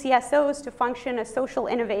enables CSOs to function as social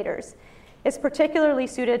innovators. It's particularly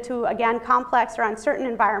suited to, again, complex or uncertain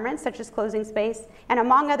environments, such as closing space, and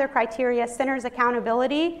among other criteria, centers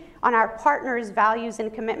accountability on our partners' values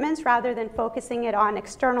and commitments, rather than focusing it on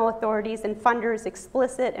external authorities and funders'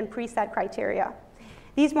 explicit and preset criteria.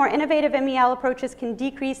 These more innovative MEL approaches can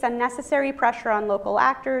decrease unnecessary pressure on local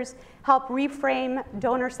actors, help reframe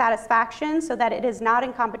donor satisfaction so that it is not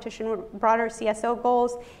in competition with broader CSO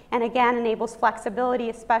goals, and again, enables flexibility,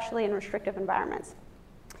 especially in restrictive environments.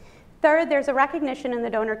 Third, there's a recognition in the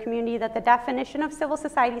donor community that the definition of civil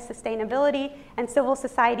society sustainability and civil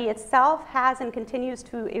society itself has and continues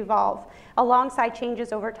to evolve alongside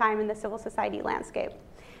changes over time in the civil society landscape.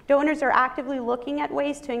 Donors are actively looking at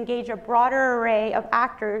ways to engage a broader array of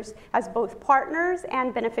actors as both partners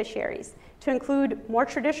and beneficiaries, to include more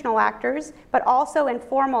traditional actors, but also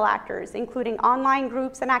informal actors, including online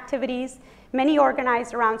groups and activities, many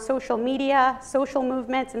organized around social media, social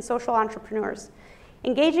movements, and social entrepreneurs.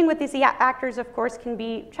 Engaging with these actors, of course, can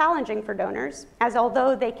be challenging for donors, as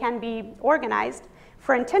although they can be organized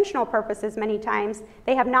for intentional purposes many times,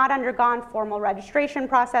 they have not undergone formal registration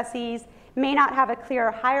processes, may not have a clear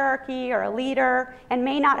hierarchy or a leader, and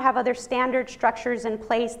may not have other standard structures in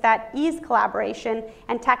place that ease collaboration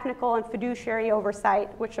and technical and fiduciary oversight,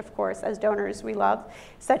 which of course as donors we love,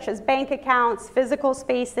 such as bank accounts, physical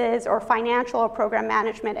spaces, or financial or program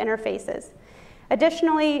management interfaces.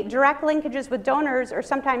 Additionally, direct linkages with donors are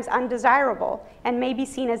sometimes undesirable and may be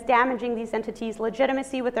seen as damaging these entities'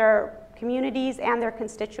 legitimacy with their communities and their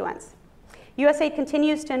constituents. USAID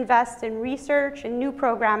continues to invest in research and new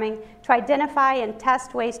programming to identify and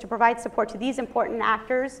test ways to provide support to these important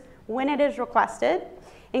actors when it is requested,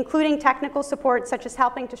 including technical support such as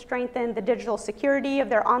helping to strengthen the digital security of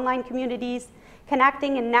their online communities,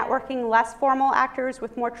 connecting and networking less formal actors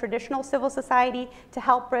with more traditional civil society to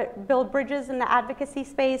help build bridges in the advocacy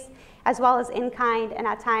space, as well as in-kind and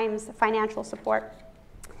at times financial support.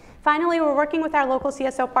 Finally, we're working with our local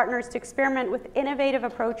CSO partners to experiment with innovative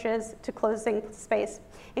approaches to closing space,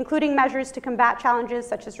 including measures to combat challenges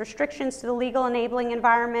such as restrictions to the legal enabling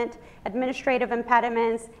environment, administrative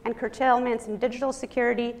impediments, and curtailments in digital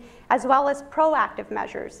security, as well as proactive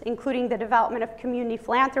measures, including the development of community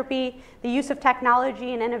philanthropy, the use of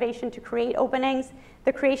technology and innovation to create openings,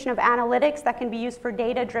 the creation of analytics that can be used for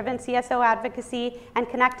data-driven CSO advocacy, and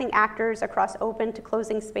connecting actors across open to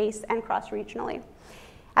closing space and cross-regionally.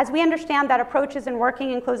 As we understand that approaches in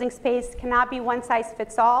working and closing space cannot be one size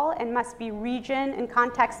fits all and must be region and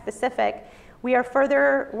context specific, we are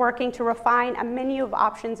further working to refine a menu of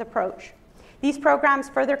options approach. These programs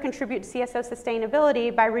further contribute to CSO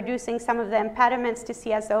sustainability by reducing some of the impediments to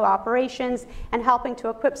CSO operations and helping to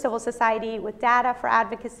equip civil society with data for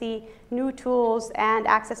advocacy, new tools, and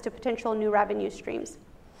access to potential new revenue streams.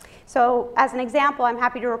 So as an example, I'm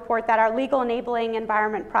happy to report that our Legal Enabling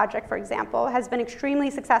Environment project, for example, has been extremely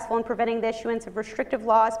successful in preventing the issuance of restrictive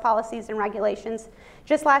laws, policies, and regulations.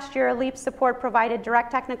 Just last year, LEAP's support provided direct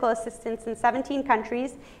technical assistance in 17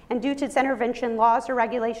 countries, and due to its intervention, laws or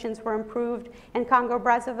regulations were improved in Congo,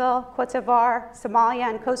 Brazzaville, Cote d'Ivoire, Somalia,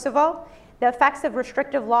 and Kosovo. The effects of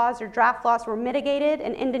restrictive laws or draft laws were mitigated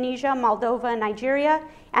in Indonesia, Moldova, and Nigeria,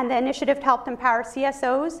 and the initiative helped empower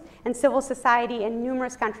CSOs and civil society in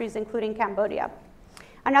numerous countries, including Cambodia.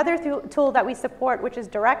 Another tool that we support, which is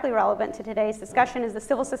directly relevant to today's discussion, is the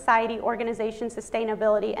Civil Society Organization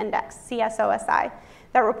Sustainability Index, CSOSI,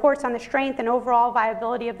 that reports on the strength and overall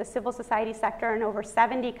viability of the civil society sector in over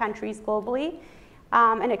 70 countries globally.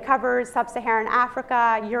 And it covers sub-Saharan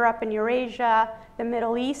Africa, Europe and Eurasia, the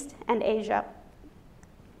Middle East, and Asia.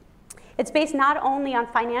 It's based not only on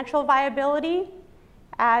financial viability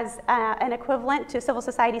as an equivalent to civil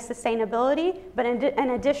society sustainability, but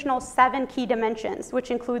an additional 7 key dimensions, which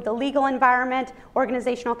include the legal environment,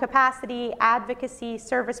 organizational capacity, advocacy,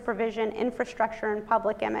 service provision, infrastructure, and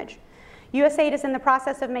public image. USAID is in the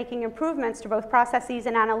process of making improvements to both processes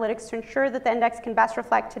and analytics to ensure that the index can best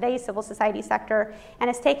reflect today's civil society sector, and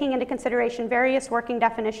is taking into consideration various working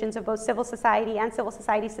definitions of both civil society and civil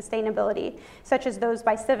society sustainability, such as those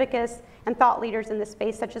by civicists and thought leaders in this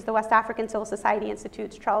space, such as the West African Civil Society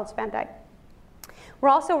Institute's Charles Van Dyck. We're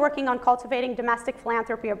also working on cultivating domestic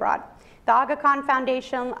philanthropy abroad. The Aga Khan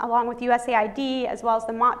Foundation, along with USAID, as well as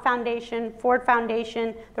the Mott Foundation, Ford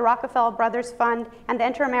Foundation, the Rockefeller Brothers Fund, and the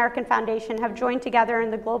Inter-American Foundation have joined together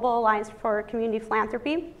in the Global Alliance for Community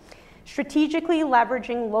Philanthropy, strategically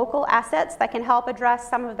leveraging local assets that can help address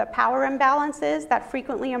some of the power imbalances that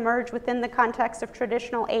frequently emerge within the context of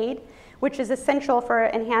traditional aid, which is essential for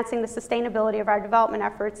enhancing the sustainability of our development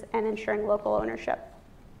efforts and ensuring local ownership.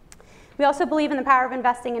 We also believe in the power of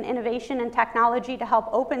investing in innovation and technology to help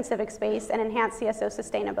open civic space and enhance CSO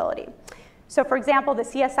sustainability. So for example, the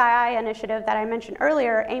CSII initiative that I mentioned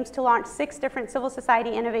earlier aims to launch 6 different civil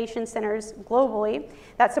society innovation centers globally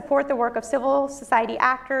that support the work of civil society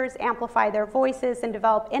actors, amplify their voices, and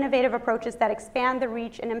develop innovative approaches that expand the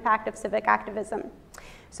reach and impact of civic activism.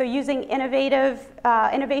 So using innovation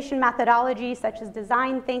methodologies such as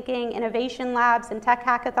design thinking, innovation labs, and tech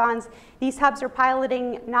hackathons, these hubs are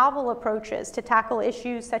piloting novel approaches to tackle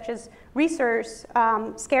issues such as resource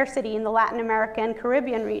scarcity in the Latin American and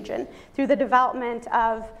Caribbean region through the development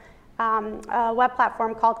of a web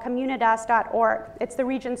platform called comunidades.org. It's the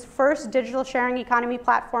region's first digital sharing economy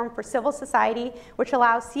platform for civil society, which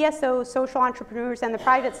allows CSOs, social entrepreneurs, and the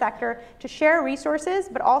private sector to share resources,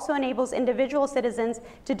 but also enables individual citizens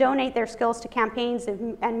to donate their skills to campaigns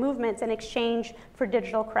and movements in exchange for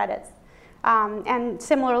digital credits. And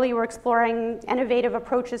similarly, we're exploring innovative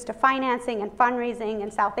approaches to financing and fundraising in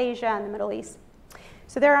South Asia and the Middle East.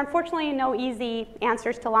 So there are unfortunately no easy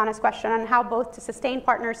answers to Lana's question on how both to sustain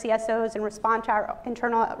partner CSOs and respond to our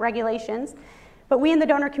internal regulations. But we in the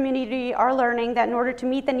donor community are learning that in order to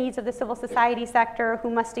meet the needs of the civil society sector, who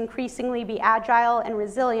must increasingly be agile and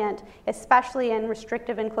resilient, especially in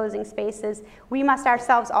restrictive and closing spaces, we must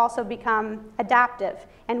ourselves also become adaptive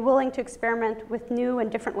and willing to experiment with new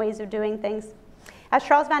and different ways of doing things. As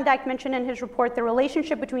Charles Van Dyke mentioned in his report, the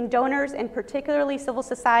relationship between donors and particularly civil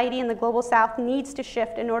society in the Global South needs to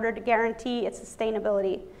shift in order to guarantee its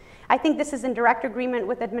sustainability. I think this is in direct agreement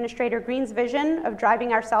with Administrator Green's vision of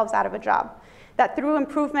driving ourselves out of a job. That through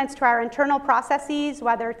improvements to our internal processes,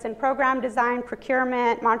 whether it's in program design,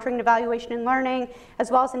 procurement, monitoring, evaluation, and learning, as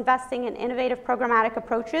well as investing in innovative programmatic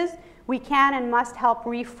approaches, we can and must help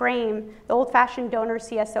reframe the old-fashioned donor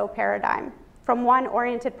CSO paradigm from one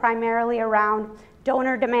oriented primarily around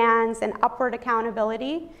donor demands and upward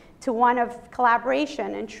accountability to one of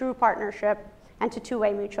collaboration and true partnership and to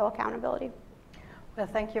two-way mutual accountability. Well,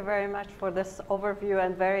 thank you very much for this overview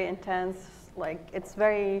and very intense. It's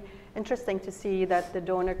very interesting to see that the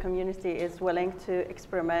donor community is willing to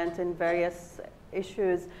experiment in various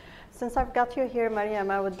issues. Since I've got you here,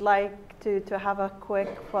 Mariam, I would like to have a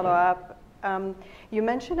quick follow-up. You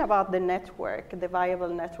mentioned about the network, the viable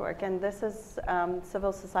network, and this is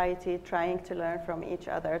civil society trying to learn from each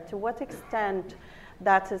other. To what extent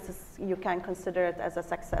that is, you can consider it as a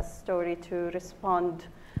success story to respond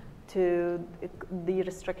to the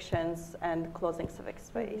restrictions and closing civic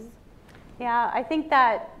space? Yeah, I think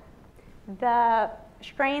that the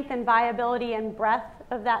strength and viability and breadth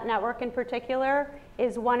of that network in particular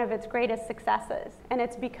is one of its greatest successes. And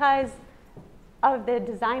it's because of the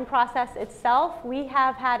design process itself. We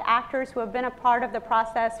have had actors who have been a part of the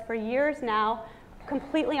process for years now,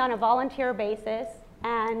 completely on a volunteer basis,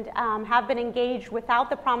 and have been engaged without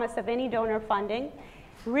the promise of any donor funding,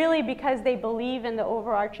 really because they believe in the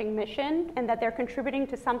overarching mission and that they're contributing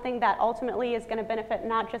to something that ultimately is going to benefit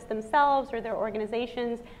not just themselves or their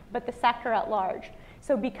organizations, but the sector at large.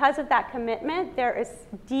 So because of that commitment, there is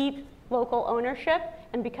deep local ownership,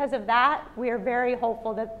 and because of that, we are very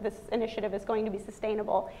hopeful that this initiative is going to be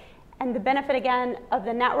sustainable. And the benefit, again, of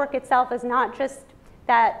the network itself is not just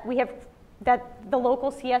that that the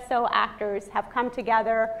local CSO actors have come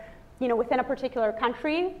together, within a particular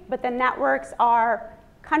country, but the networks are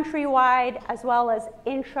countrywide as well as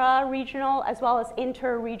intra-regional as well as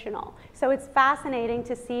inter-regional. So it's fascinating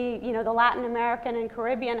to see, the Latin American and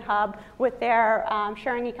Caribbean hub with their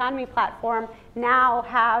sharing economy platform now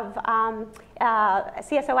have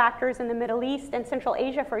CSO actors in the Middle East and Central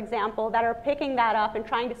Asia, for example, that are picking that up and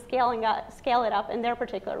trying to scale it up in their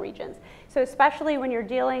particular regions. So especially when you're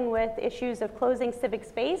dealing with issues of closing civic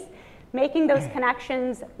space, making those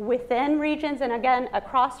connections within regions and again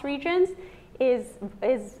across regions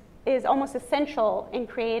is almost essential in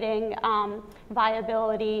creating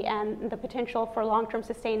viability and the potential for long-term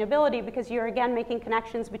sustainability, because you're again making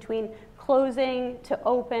connections between closing to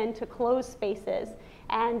open to closed spaces,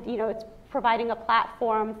 and it's providing a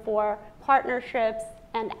platform for partnerships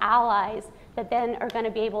and allies that then are going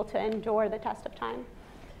to be able to endure the test of time.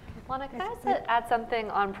 Lana, can I add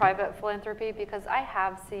something on private philanthropy? Because I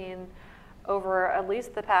have seen over at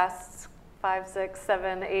least the past 5, 6,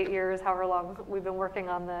 7, 8 years, however long we've been working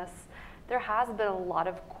on this, there has been a lot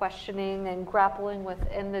of questioning and grappling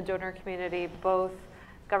within the donor community, both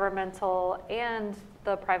governmental and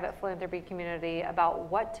the private philanthropy community, about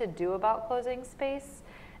what to do about closing space,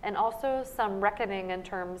 and also some reckoning in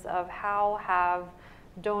terms of how have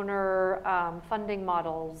donor funding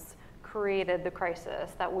models created the crisis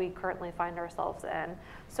that we currently find ourselves in.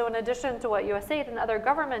 So in addition to what USAID and other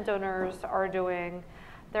government donors are doing,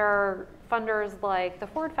 there are funders like the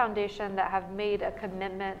Ford Foundation that have made a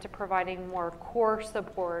commitment to providing more core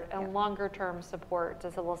support and longer-term support to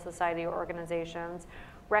civil society organizations,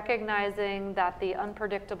 recognizing that the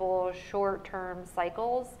unpredictable short-term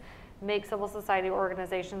cycles make civil society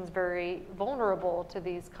organizations very vulnerable to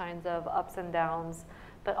these kinds of ups and downs,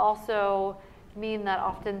 but also mean that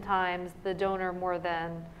oftentimes the donor, more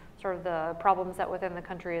than sort of the problem set within the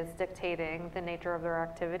country, is dictating the nature of their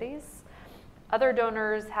activities. Other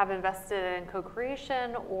donors have invested in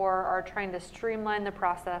co-creation or are trying to streamline the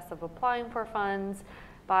process of applying for funds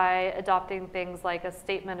by adopting things like a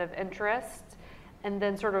statement of interest, and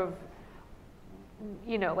then sort of,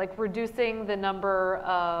 like reducing the number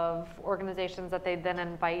of organizations that they then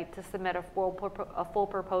invite to submit a full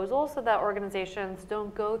proposal, so that organizations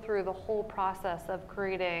don't go through the whole process of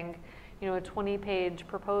creating, a 20-page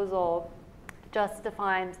proposal just to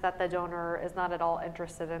find that the donor is not at all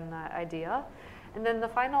interested in that idea. And then the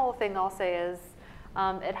final thing I'll say is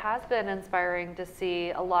it has been inspiring to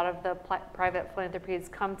see a lot of the private philanthropies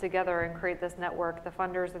come together and create this network, the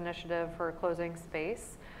Funders Initiative for Closing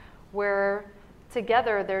Space, where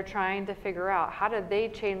together they're trying to figure out how do they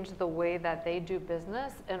change the way that they do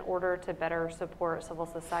business in order to better support civil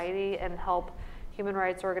society and help human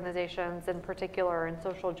rights organizations in particular and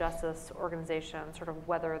social justice organizations sort of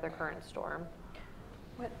weather the current storm.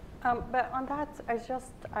 But on that,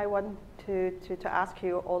 I want to ask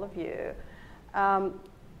you, all of you,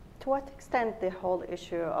 to what extent the whole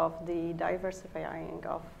issue of the diversifying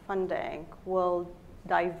of funding will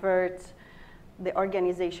divert the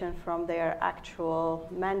organization from their actual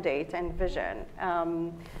mandate and vision,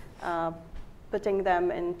 putting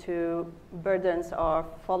them into burdens of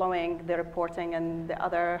following the reporting and the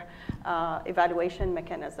other evaluation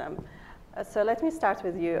mechanism. So let me start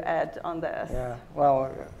with you, Ed, on this. Yeah, well,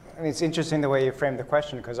 I mean, it's interesting the way you framed the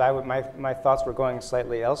question, because my thoughts were going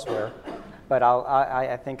slightly elsewhere, but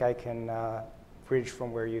I think I can bridge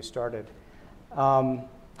from where you started.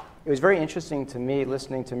 It was very interesting to me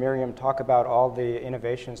listening to Miriam talk about all the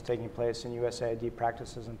innovations taking place in USAID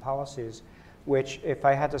practices and policies, which, if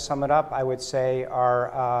I had to sum it up, I would say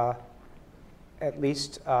are at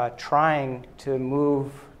least trying to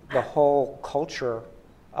move the whole culture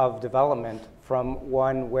of development from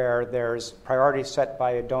one where there's priorities set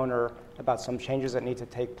by a donor about some changes that need to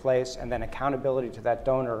take place, and then accountability to that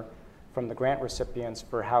donor from the grant recipients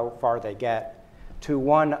for how far they get, to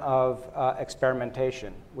one of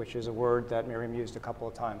experimentation, which is a word that Miriam used a couple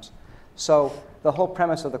of times. So the whole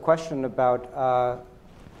premise of the question about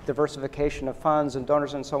diversification of funds and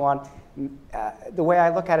donors and so on, the way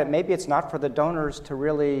I look at it, maybe it's not for the donors to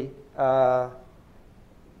really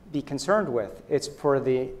be concerned with. It's for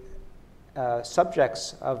the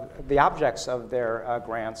objects of their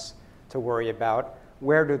grants to worry about.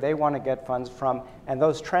 Where do they want to get funds from? And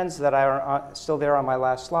those trends that are still there on my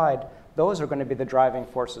last slide, those are going to be the driving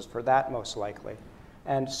forces for that, most likely.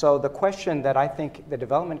 And so the question that I think the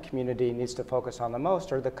development community needs to focus on the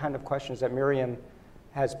most are the kind of questions that Miriam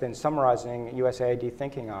has been summarizing USAID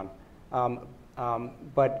thinking on.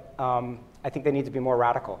 But I think they need to be more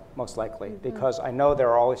radical, most likely, because I know there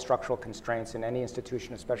are always structural constraints in any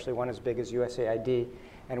institution, especially one as big as USAID.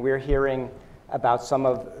 And we're hearing about some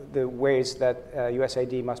of the ways that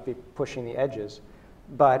USAID must be pushing the edges.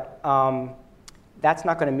 But that's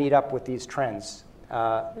not going to meet up with these trends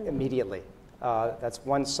immediately. That's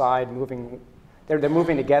one side moving. They're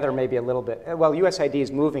moving together maybe a little bit. Well, USAID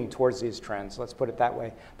is moving towards these trends, let's put it that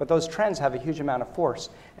way. But those trends have a huge amount of force.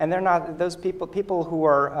 And they're not, those people who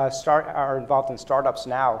are involved in startups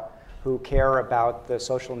now, who care about the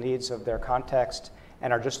social needs of their context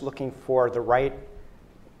and are just looking for the right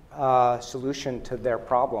solution to their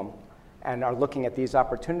problem and are looking at these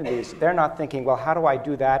opportunities, they're not thinking, well, how do I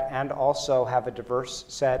do that and also have a diverse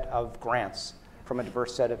set of grants from a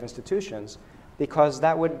diverse set of institutions? Because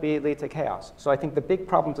that would lead to chaos. So I think the big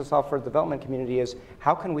problem to solve for the development community is,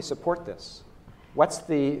 how can we support this?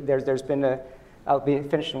 There's been a, I'll be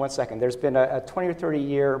finished in 1 second. There's been a 20 or 30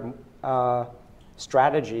 year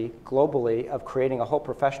strategy globally of creating a whole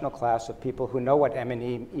professional class of people who know what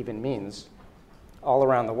M&E even means all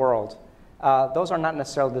around the world. Those are not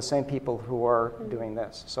necessarily the same people who are doing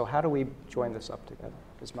this. So how do we join this up together,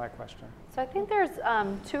 is my question. So I think there's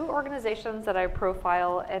 2 organizations that I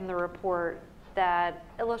profile in the report that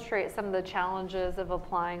illustrate some of the challenges of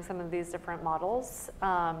applying some of these different models.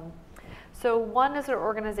 So one is an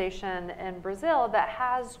organization in Brazil that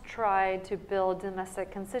has tried to build domestic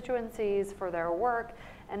constituencies for their work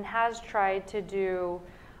and has tried to do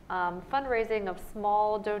fundraising of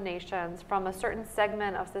small donations from a certain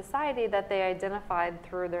segment of society that they identified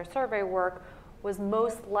through their survey work was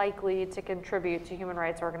most likely to contribute to human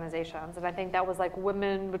rights organizations. And I think that was like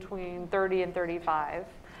women between 30 and 35.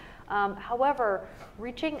 However,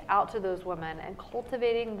 reaching out to those women and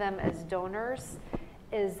cultivating them as donors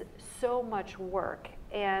is so much work,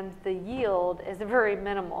 and the yield is very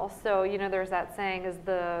minimal. So, there's that saying,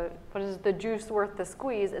 what is the juice worth the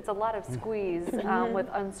squeeze? It's a lot of squeeze with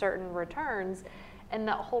uncertain returns, and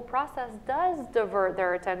that whole process does divert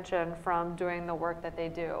their attention from doing the work that they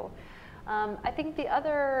do. I think the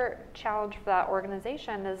other challenge for that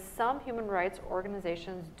organization is some human rights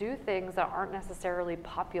organizations do things that aren't necessarily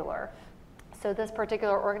popular. So this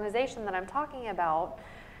particular organization that I'm talking about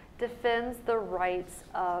defends the rights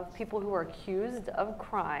of people who are accused of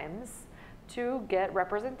crimes to get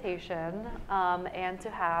representation and to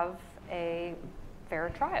have a fair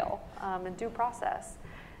trial and due process.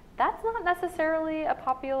 That's not necessarily a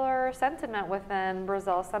popular sentiment within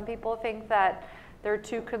Brazil. Some people think that they're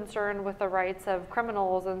too concerned with the rights of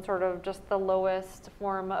criminals and sort of just the lowest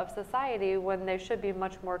form of society when they should be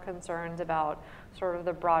much more concerned about sort of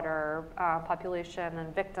the broader population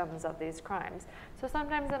and victims of these crimes. So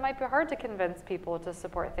sometimes it might be hard to convince people to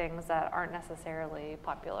support things that aren't necessarily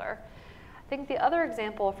popular. I think the other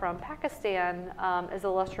example from Pakistan is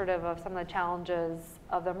illustrative of some of the challenges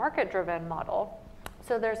of the market-driven model.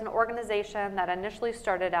 So there's an organization that initially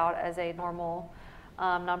started out as a normal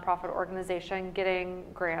nonprofit organization getting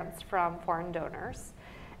grants from foreign donors.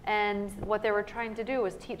 And what they were trying to do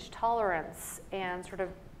was teach tolerance and sort of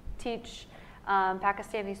teach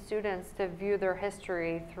Pakistani students to view their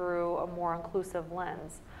history through a more inclusive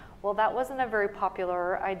lens. Well, that wasn't a very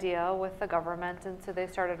popular idea with the government, and so they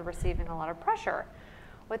started receiving a lot of pressure.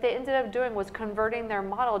 What they ended up doing was converting their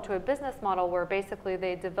model to a business model where basically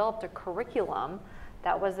they developed a curriculum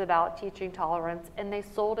that was about teaching tolerance, and they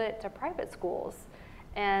sold it to private schools.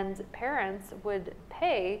 And parents would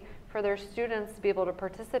pay for their students to be able to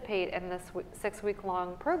participate in this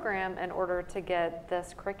 6-week-long program in order to get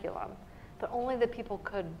this curriculum. But only the people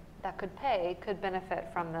that could pay could benefit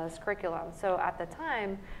from this curriculum. So at the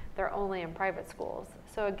time, they're only in private schools.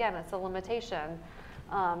 So again, it's a limitation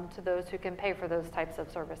to those who can pay for those types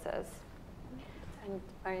of services. And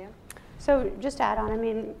Maria? So just to add on, I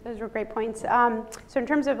mean, those were great points. So in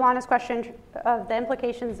terms of Lana's question of the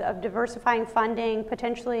implications of diversifying funding,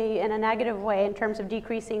 potentially in a negative way in terms of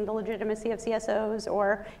decreasing the legitimacy of CSOs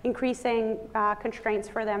or increasing constraints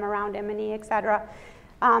for them around M&E, et cetera.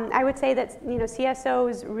 I would say that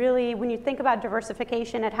CSOs really, when you think about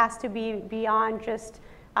diversification, it has to be beyond just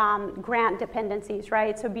grant dependencies,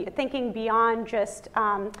 right? So thinking beyond just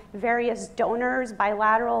various donors,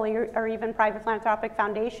 bilateral or even private philanthropic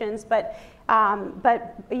foundations, but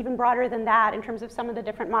even broader than that in terms of some of the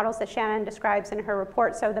different models that Shannon describes in her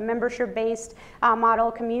report. So the membership-based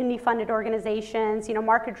model, community-funded organizations,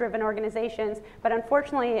 market-driven organizations. But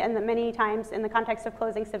unfortunately, and many times in the context of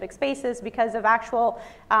closing civic spaces, because of actual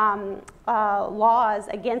laws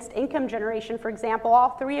against income generation, for example,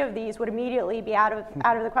 all 3 of these would immediately be out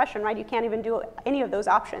of the question, right? You can't even do any of those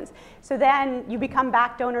options. So then you become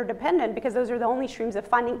back donor dependent because those are the only streams of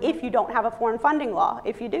funding if you don't have a foreign funding law.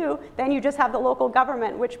 If you do, then you just have the local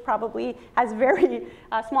government, which probably has very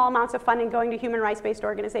small amounts of funding going to human rights-based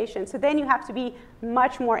organizations. So then you have to be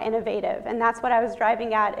much more innovative, and that's what I was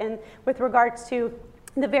driving at with regards to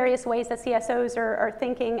the various ways that CSOs are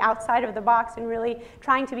thinking outside of the box and really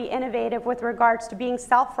trying to be innovative with regards to being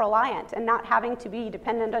self-reliant and not having to be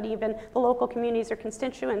dependent on even the local communities or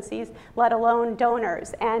constituencies, let alone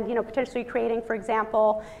donors. And potentially creating, for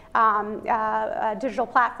example, digital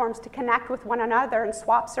platforms to connect with one another and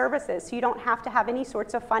swap services, so you don't have to have any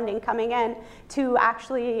sorts of funding coming in to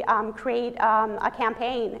actually create a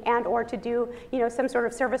campaign and or to do some sort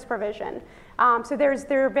of service provision. So there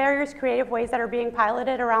are various creative ways that are being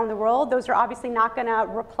piloted around the world. Those are obviously not going to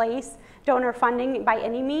replace donor funding by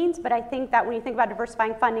any means, but I think that when you think about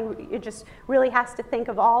diversifying funding, it just really has to think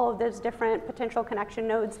of all of those different potential connection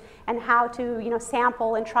nodes and how to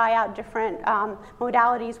sample and try out different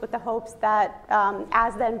modalities with the hopes that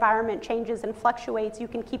as the environment changes and fluctuates, you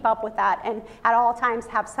can keep up with that and at all times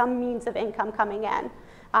have some means of income coming in.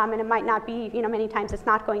 And it might not be, many times it's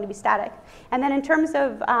not going to be static. And then in terms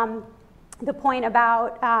of the point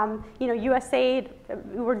about USAID,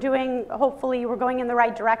 hopefully we're going in the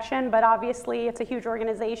right direction, but obviously it's a huge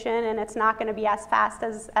organization and it's not going to be as fast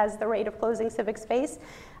as the rate of closing civic space.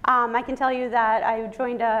 I can tell you that I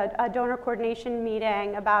joined a donor coordination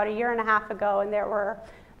meeting about 1.5 years ago, and there were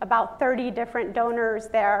about 30 different donors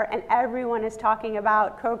there, and everyone is talking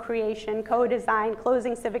about co-creation, co-design,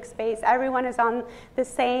 closing civic space. Everyone is on the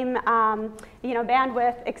same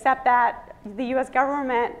bandwidth, except that the U.S.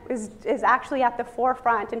 government is actually at the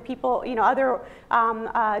forefront, and people, other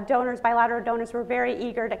donors, bilateral donors, were very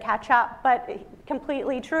eager to catch up. But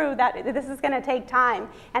completely true that this is going to take time,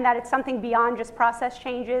 and that it's something beyond just process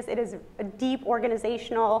changes. It is a deep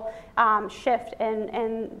organizational shift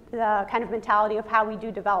in the kind of mentality of how we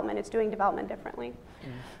do development. It's doing development differently.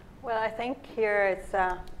 Well, I think here it's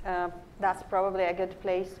that's probably a good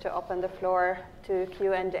place to open the floor to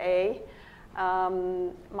Q&A.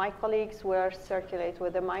 My colleagues will circulate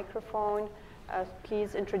with a microphone.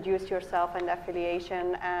 Please introduce yourself and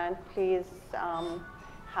affiliation, and please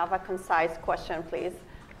have a concise question, please.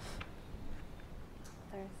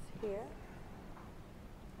 There's here.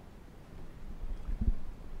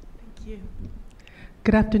 Thank you.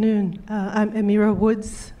 Good afternoon. I'm Amira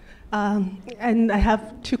Woods, and I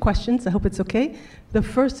have 2 questions. I hope it's okay. The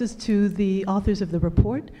first is to the authors of the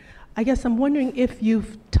report. I guess I'm wondering if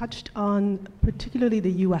you've touched on particularly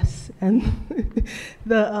the US and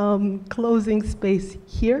the closing space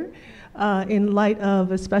here in light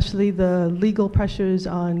of especially the legal pressures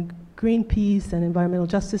on Greenpeace and environmental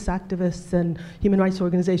justice activists and human rights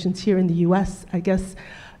organizations here in the US. I guess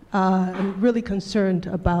I'm really concerned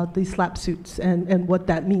about these SLAPP suits and what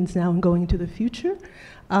that means now and going into the future.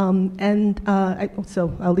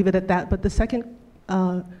 So I'll leave it at that. But the second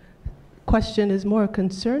question is more a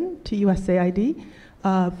concern to USAID,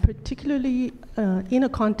 particularly in a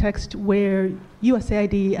context where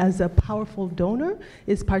USAID as a powerful donor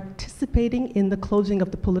is participating in the closing of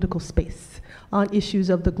the political space on issues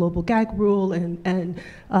of the global gag rule and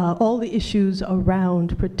all the issues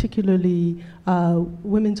around particularly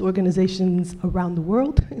women's organizations around the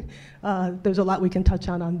world. There's a lot we can touch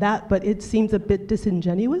on that, but it seems a bit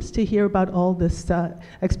disingenuous to hear about all this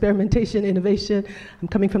experimentation, innovation. I'm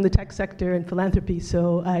coming from the tech sector and philanthropy,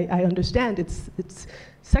 so I understand it's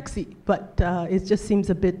sexy, but it just seems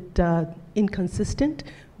a bit inconsistent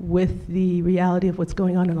with the reality of what's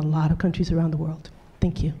going on in a lot of countries around the world.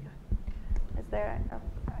 Thank you. Is there a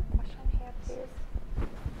question here, please?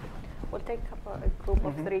 We'll take a group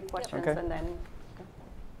of 3 questions and then.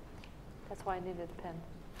 That's why I needed a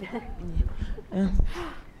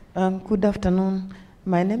pen. Good afternoon.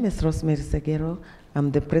 My name is Rosemary Segero. I'm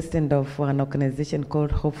the president of an organization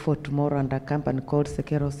called Hope for Tomorrow and a company called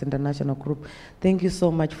Segeros International Group. Thank you so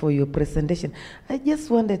much for your presentation. I just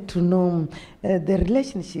wanted to know the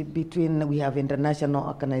relationship between, we have international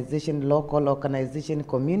organization, local organization,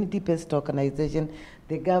 community-based organization,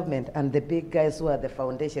 the government, and the big guys who are the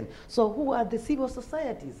foundation. So who are the civil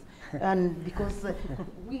societies? And because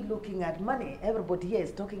we're looking at money, everybody here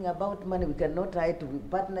is talking about money. We cannot tie it with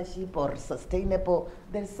partnership or sustainable.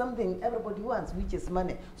 There's something everybody wants, which is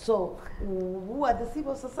money. So who are the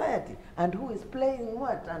civil society? And who is playing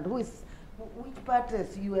what? And which part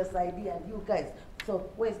is USAID and you guys? So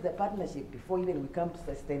where's the partnership before even we come to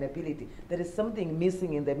sustainability? There is something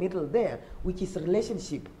missing in the middle there, which is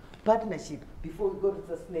relationship, partnership, before we go to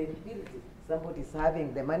sustainability. Somebody's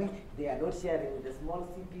having the money, they are not sharing with the small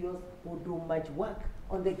CPOs who do much work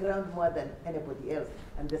on the ground more than anybody else,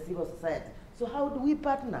 and the civil society. So how do we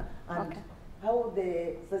partner? And how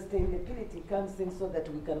the sustainability comes in so that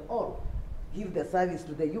we can all give the service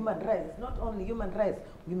to the human rights. It's not only human rights.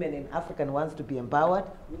 Women in Africa wants to be empowered.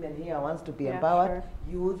 Women here wants to be empowered.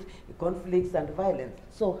 Sure. Youth, conflicts and violence.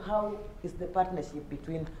 So how is the partnership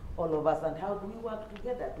between all of us, and how do we work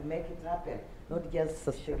together to make it happen? Not just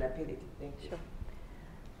sustainability. Thank you. Sure.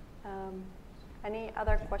 Any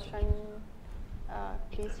other question?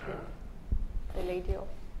 Please, the lady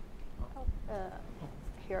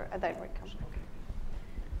here, and then we come.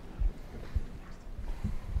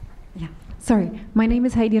 Yeah, sorry. My name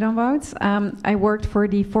is Heidi Ramwouds. I worked for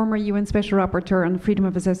the former UN Special Rapporteur on Freedom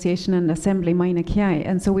of Association and Assembly, Maina Kiai,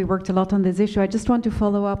 and so we worked a lot on this issue. I just want to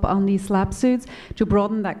follow up on these SLAPP suits to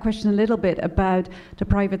broaden that question a little bit about the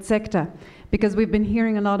private sector, because we've been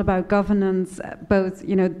hearing a lot about governance, both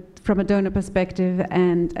from a donor perspective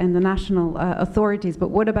and the national authorities.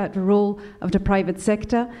 But what about the role of the private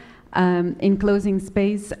sector in closing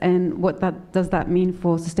space, and what does that mean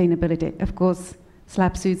for sustainability? Of course,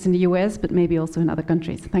 SLAPP suits in the US, but maybe also in other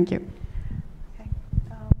countries. Thank you. Okay.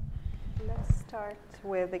 Let's start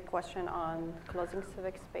with a question on closing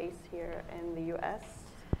civic space here in the US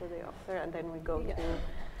for the author, and then we go to...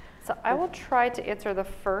 So I will try to answer the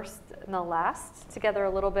first and the last together a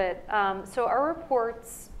little bit. So our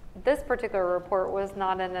reports, this particular report was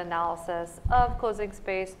not an analysis of closing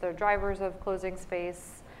space, the drivers of closing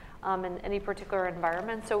space in any particular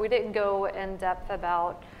environment. So we didn't go in depth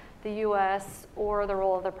about the US or the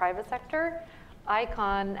role of the private sector.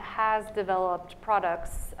 ICON has developed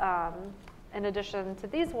products in addition to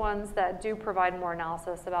these ones that do provide more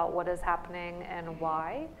analysis about what is happening and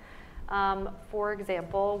why. For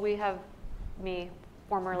example, we have me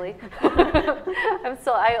formerly.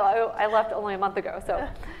 I left only a month ago, so.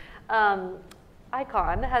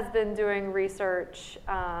 ICON has been doing research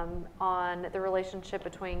on the relationship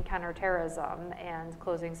between counterterrorism and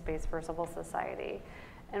closing space for civil society.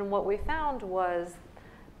 And what we found was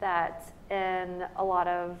that in a lot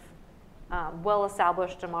of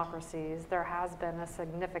well-established democracies, there has been a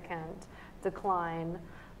significant decline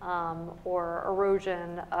or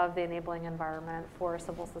erosion of the enabling environment for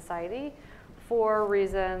civil society for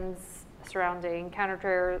reasons surrounding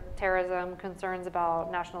counterterrorism, concerns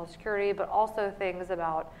about national security, but also things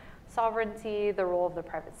about sovereignty, the role of the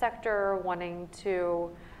private sector,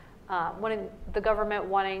 the government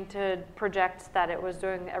wanting to project that it was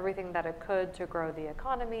doing everything that it could to grow the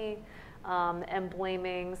economy, and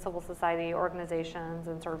blaming civil society organizations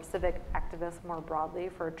and sort of civic activists more broadly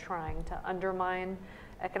for trying to undermine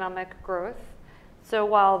economic growth. So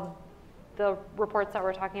while the reports that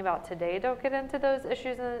we're talking about today don't get into those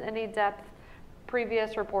issues in any depth,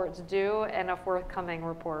 previous reports do, and a forthcoming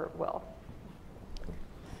report will.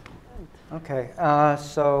 Okay,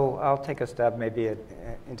 so I'll take a stab maybe at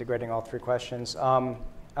integrating all three questions.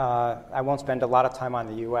 I won't spend a lot of time on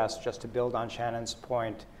the US, just to build on Shannon's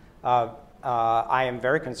point. I am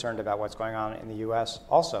very concerned about what's going on in the US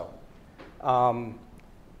also.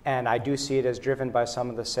 And I do see it as driven by some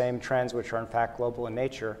of the same trends which are in fact global in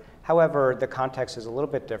nature. However, the context is a little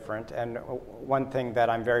bit different, and one thing that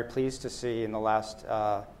I'm very pleased to see in the last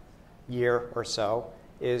year or so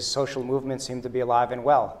is social movements seem to be alive and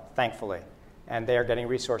well, thankfully, and they are getting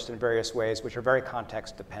resourced in various ways which are very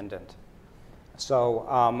context dependent. So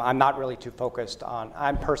I'm not really too focused on,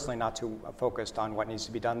 I'm personally not too focused on what needs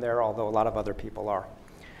to be done there, although a lot of other people are.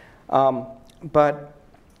 But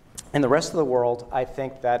in the rest of the world, I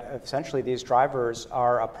think that essentially these drivers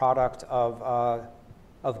are a product of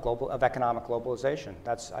economic globalization.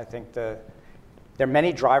 That's, I think, there are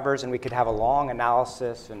many drivers, and we could have a long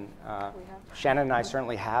analysis, and Shannon and I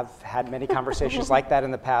certainly have had many conversations like that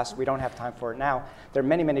in the past. We don't have time for it now. There are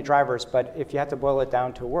many, many drivers, but if you had to boil it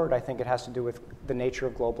down to a word, I think it has to do with the nature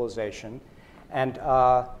of globalization. And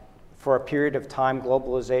for a period of time,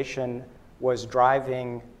 globalization was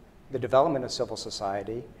driving the development of civil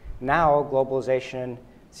society. Now, globalization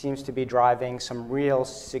seems to be driving some real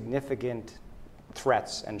significant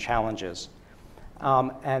threats and challenges.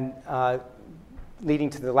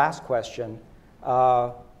 Leading to the last question,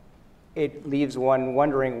 it leaves one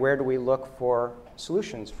wondering, where do we look for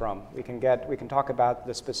solutions from? We can talk about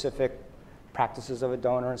the specific practices of a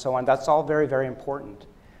donor and so on. That's all very, very important.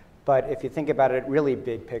 But if you think about it really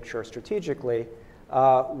big picture strategically,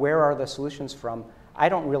 where are the solutions from? I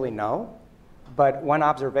don't really know. But one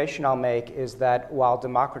observation I'll make is that while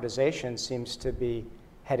democratization seems to be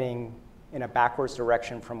heading in a backwards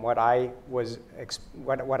direction from what I was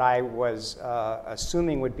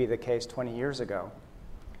assuming would be the case 20 years ago,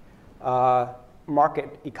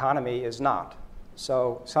 market economy is not.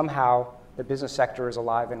 So somehow the business sector is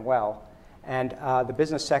alive and well, and the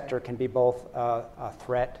business sector can be both a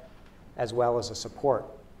threat as well as a support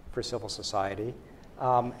for civil society.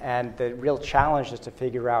 And the real challenge is to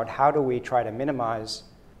figure out, how do we try to minimize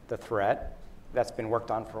the threat? That's been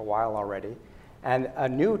worked on for a while already. And a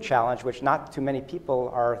new challenge, which not too many people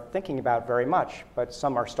are thinking about very much, but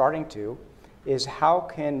some are starting to, is how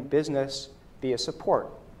can business be a support?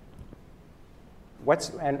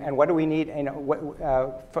 What do we need,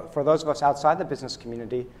 for those of us outside the business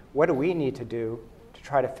community, what do we need to do to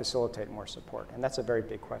try to facilitate more support? And that's a very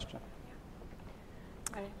big question.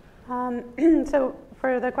 So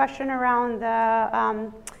for the question around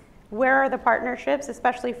the where are the partnerships,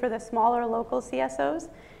 especially for the smaller local CSOs?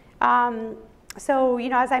 So,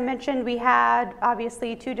 as I mentioned, we had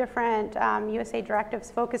obviously two different USAID directives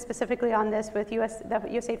focused specifically on this with the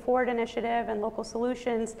USAID Forward Initiative and local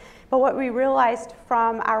solutions. But what we realized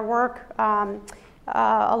from our work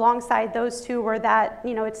alongside those two were that,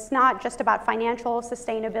 it's not just about financial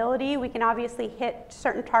sustainability. We can obviously hit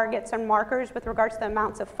certain targets and markers with regards to the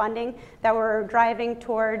amounts of funding that we're driving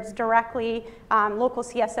towards directly local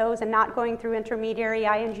CSOs and not going through intermediary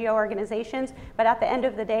INGO organizations. But at the end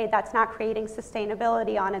of the day, that's not creating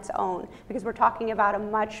sustainability on its own, because we're talking about a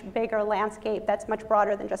much bigger landscape that's much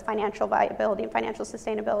broader than just financial viability and financial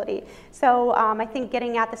sustainability. So I think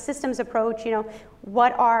getting at the systems approach,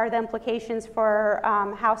 what are the implications for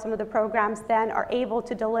how some of the programs then are able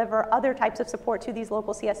to deliver other types of support to these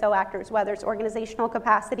local CSO actors, whether it's organizational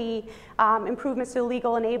capacity, improvements to the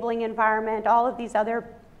legal enabling environment, all of these other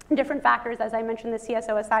different factors. As I mentioned, the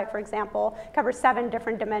CSOSI, for example, covers 7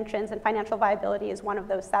 different dimensions, and financial viability is one of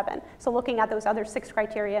those 7. So looking at those other 6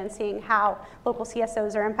 criteria and seeing how local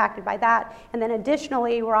CSOs are impacted by that. And then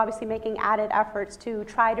additionally, we're obviously making added efforts to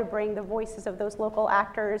try to bring the voices of those local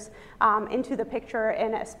actors into the picture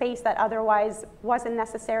in a space that otherwise wasn't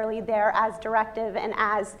necessarily there as directive and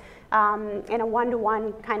as in a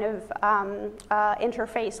one-to-one kind of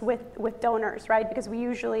interface with donors, right? Because we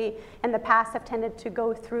usually, in the past, have tended to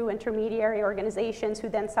go through intermediary organizations who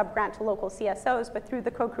then subgrant to local CSOs, but through the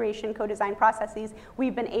co-creation, co-design processes,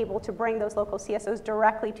 we've been able to bring those local CSOs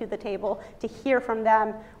directly to the table to hear from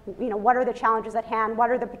them, what are the challenges at hand, what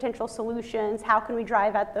are the potential solutions, how can we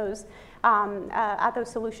drive at those at those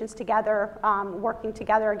solutions together, working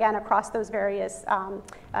together again across those various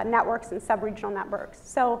networks and sub-regional networks.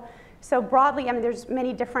 So broadly, I mean, there's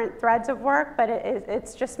many different threads of work, but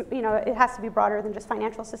it's just, it has to be broader than just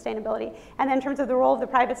financial sustainability. And then in terms of the role of the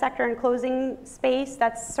private sector in closing space,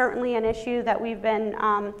 that's certainly an issue that we've been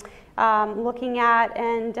looking at.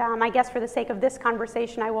 And I guess for the sake of this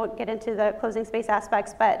conversation, I won't get into the closing space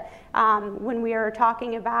aspects, but when we are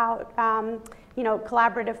talking about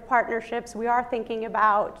collaborative partnerships, we are thinking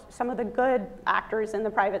about some of the good actors in the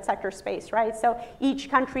private sector space, right? So each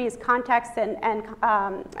country is context and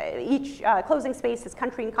each closing space is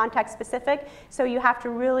country and context specific. So you have to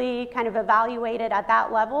really kind of evaluate it at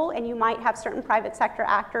that level, and you might have certain private sector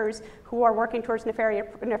actors who are working towards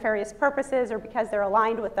nefarious purposes, or because they're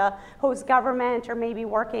aligned with the host government, or maybe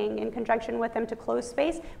working in conjunction with them to close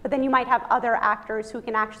space. But then you might have other actors who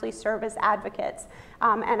can actually serve as advocates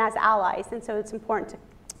and as allies. And so it's important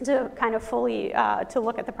to kind of fully to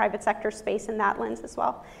look at the private sector space in that lens as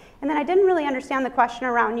well. And then I didn't really understand the question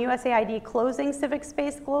around USAID closing civic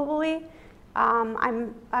space globally.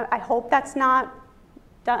 I hope that's not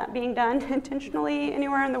being done intentionally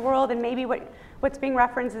anywhere in the world, and maybe what's being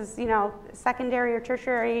referenced is secondary or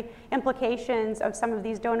tertiary implications of some of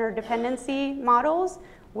these donor dependency models,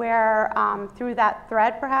 where through that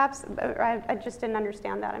thread perhaps, I just didn't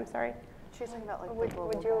understand that, I'm sorry. She's talking about like the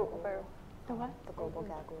global gag. The what? The global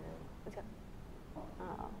gag order. Okay.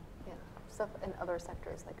 Yeah, stuff in other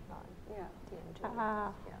sectors like non-DNG.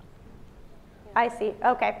 Yeah. I see,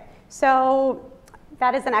 okay. So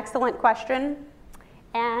that is an excellent question.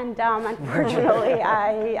 And unfortunately,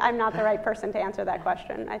 I'm not the right person to answer that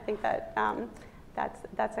question. I think that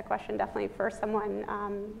that's a question definitely for someone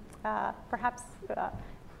perhaps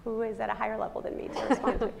who is at a higher level than me to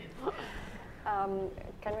respond to.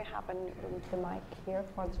 Can we have the mic here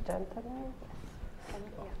for the gentleman?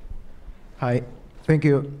 Hi, thank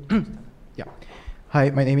you. Yeah. Hi,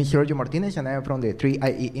 my name is Sergio Martinez, and I am from the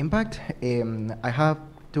 3IE Impact. I have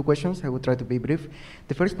two questions. I will try to be brief.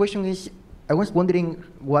 The first question is, I was wondering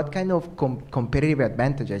what kind of competitive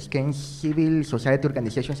advantages can civil society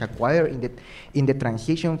organizations acquire in the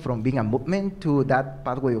transition from being a movement to that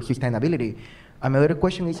pathway of sustainability? Another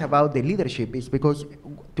question is about the leadership, is because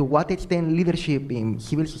to what extent leadership in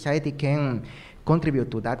civil society can contribute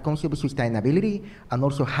to that concept of sustainability, and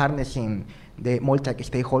also harnessing the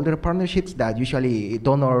multi-stakeholder partnerships that usually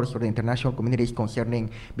donors or the international community is concerning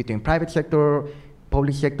between private sector,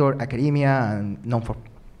 public sector, academia, and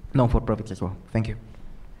non-for-profits as well. Thank you.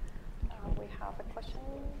 We have a question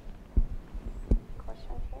here.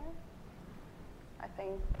 I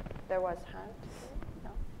think there was hand.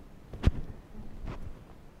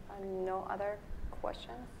 No other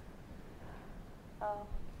questions?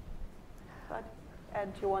 But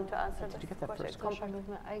Ed, do you want to answer this question? First question?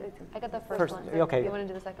 Movement. I got the first one. Okay. You want to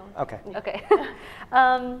do the second one? Okay. Okay.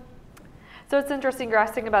 So it's interesting you're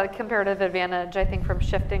asking about a comparative advantage, I think, from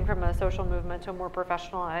shifting from a social movement to a more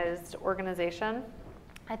professionalized organization.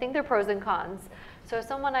 I think there are pros and cons. So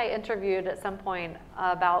someone I interviewed at some point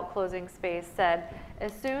about closing space said,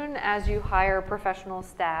 as soon as you hire professional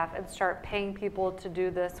staff and start paying people to do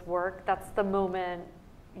this work, that's the moment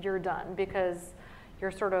you're done, because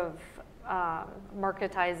you're sort of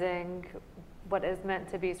marketizing what is meant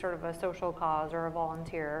to be sort of a social cause or a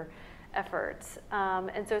volunteer effort.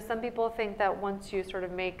 And so some people think that once you sort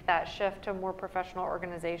of make that shift to a more professional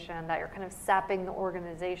organization, that you're kind of sapping the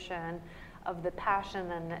organization of the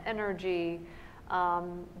passion and the energy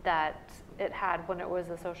that it had when it was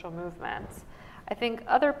a social movement. I think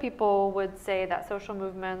other people would say that social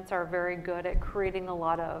movements are very good at creating a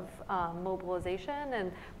lot of mobilization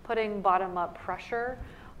and putting bottom-up pressure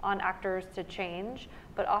on actors to change,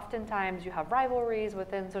 but oftentimes you have rivalries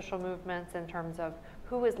within social movements in terms of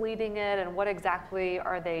who is leading it and what exactly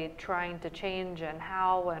are they trying to change and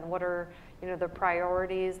how, and what are the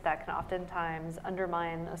priorities that can oftentimes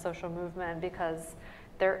undermine a social movement, because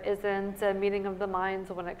there isn't a meeting of the minds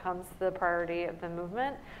when it comes to the priority of the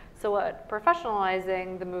movement. So what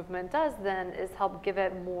professionalizing the movement does then is help give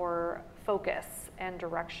it more focus and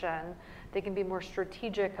direction. They can be more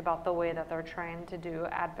strategic about the way that they're trying to do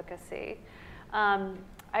advocacy.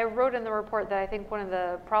 I wrote in the report that I think one of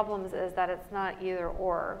the problems is that it's not either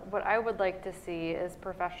or. What I would like to see is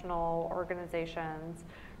professional organizations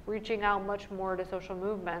reaching out much more to social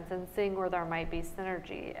movements and seeing where there might be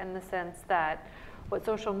synergy, in the sense that what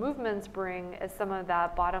social movements bring is some of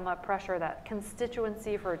that bottom-up pressure, that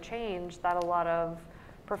constituency for change that a lot of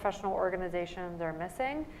professional organizations are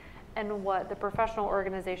missing. And what the professional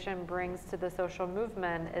organization brings to the social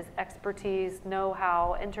movement is expertise,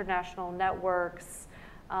 know-how, international networks,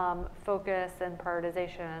 focus and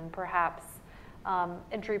prioritization, perhaps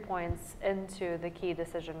entry points into the key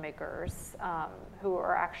decision makers who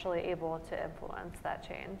are actually able to influence that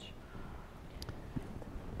change.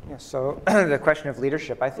 Yeah, so the question of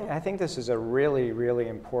leadership, I think this is a really, really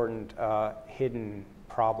important hidden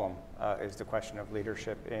problem, is the question of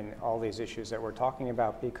leadership in all these issues that we're talking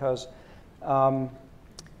about, because of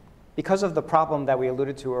the problem that we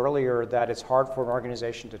alluded to earlier, that it's hard for an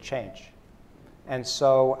organization to change. And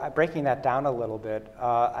so breaking that down a little bit,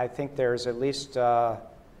 I think there's at least 3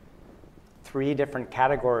 different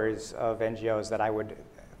categories of NGOs that I would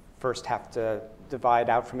first have to divide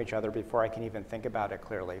out from each other before I can even think about it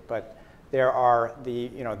clearly. But there are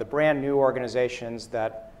the brand new organizations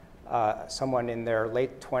that someone in their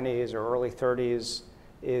late 20s or early 30s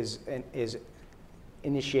is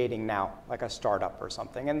initiating now, like a startup or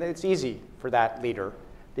something. And it's easy for that leader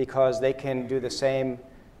because they can do the same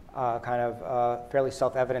fairly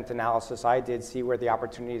self-evident analysis I did, see where the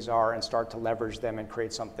opportunities are and start to leverage them and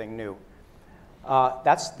create something new.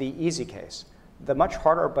 That's the easy case. The much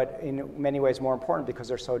harder, but in many ways more important because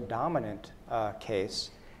they're so dominant case,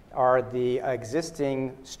 are the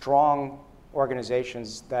existing strong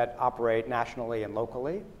organizations that operate nationally and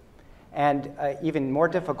locally. And even more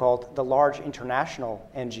difficult, the large international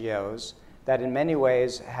NGOs that in many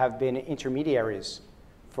ways have been intermediaries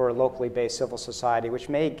for locally based civil society, which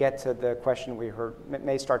may get to the question we heard,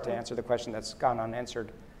 may start to answer the question that's gone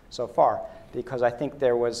unanswered so far, because I think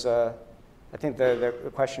there was I think the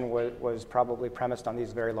question was probably premised on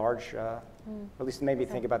these very large, at least made me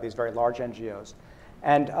think about these very large NGOs.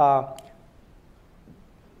 And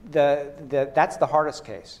that's the hardest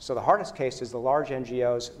case. So the hardest case is the large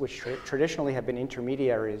NGOs, which traditionally have been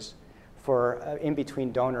intermediaries for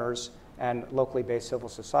in-between donors and locally based civil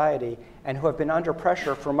society, and who have been under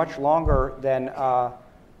pressure for much longer than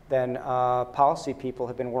policy people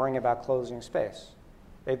have been worrying about closing space.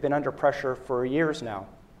 They've been under pressure for years now,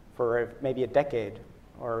 for maybe a decade,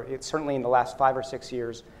 or it's certainly in the last 5 or 6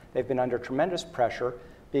 years, they've been under tremendous pressure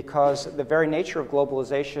because the very nature of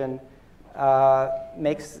globalization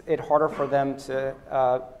makes it harder for them to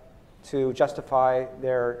justify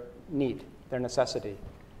their need, their necessity.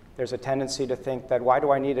 There's a tendency to think that why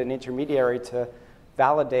do I need an intermediary to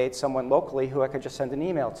validate someone locally who I could just send an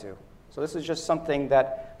email to? So this is just something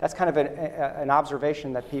that's kind of an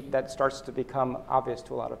observation that starts to become obvious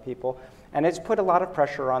to a lot of people. And it's put a lot of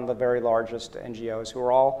pressure on the very largest NGOs who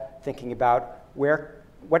are all thinking about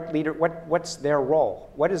what's their role?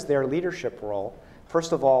 What is their leadership role?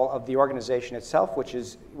 First of all, of the organization itself,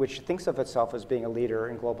 which thinks of itself as being a leader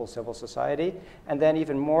in global civil society, and then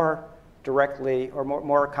even more directly or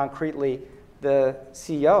more concretely, the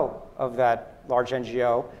CEO of that large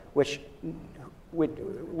NGO, which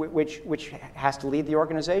has to lead the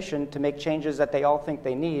organization to make changes that they all think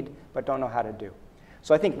they need but don't know how to do.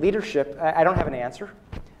 So I think leadership, I don't have an answer,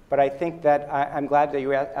 but I think that I'm glad that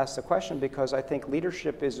you asked the question, because I think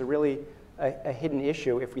leadership is really a hidden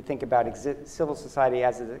issue if we think about civil society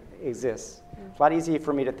as it exists. It's a lot easier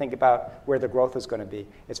for me to think about where the growth is going to be.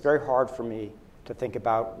 It's very hard for me to think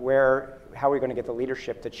about how we're going to get the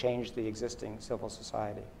leadership to change the existing civil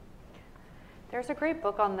society. There's a great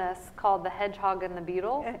book on this called The Hedgehog and the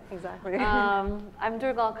Beetle. Exactly. I'm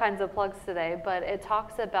doing all kinds of plugs today, but it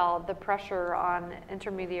talks about the pressure on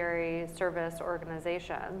intermediary service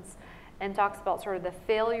organizations and talks about sort of the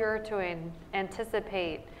failure to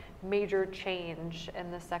anticipate major change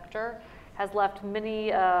in the sector has left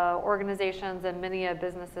many organizations and many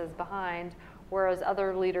businesses behind, whereas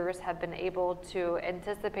other leaders have been able to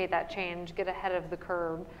anticipate that change, get ahead of the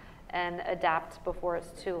curve, and adapt before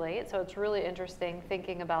it's too late. So it's really interesting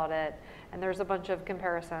thinking about it. And there's a bunch of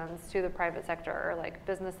comparisons to the private sector, like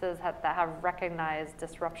businesses that have recognized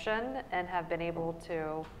disruption and have been able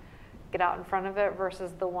to get out in front of it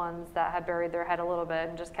versus the ones that had buried their head a little bit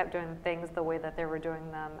and just kept doing things the way that they were doing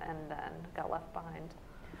them and then got left behind.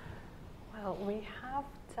 Well, we have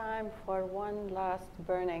time for one last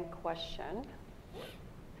burning question.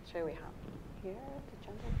 Actually, we have here the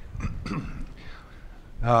gentleman.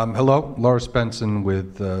 Hello, Lars Benson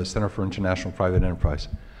with the Center for International Private Enterprise.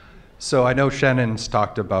 So I know Shannon's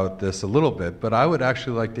talked about this a little bit, but I would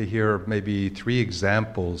actually like to hear maybe 3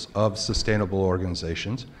 examples of sustainable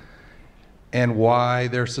organizations and why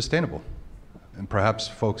they're sustainable, and perhaps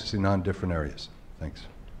focusing on different areas. Thanks.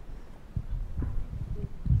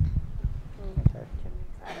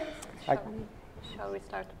 Shall we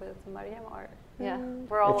start with Mariam? Or yeah,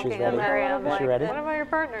 we're all If she's looking at ready. Mariam Is like, she ready? what about your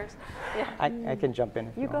partners? Yeah. I can jump in.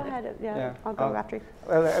 If You go want. ahead. Yeah, Yeah. I'll go after you.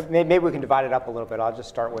 Well, maybe we can divide it up a little bit. I'll just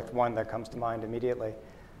start with one that comes to mind immediately.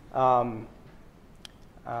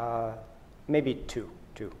 Maybe 2.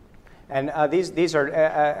 too. And these are,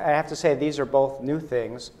 I have to say, these are both new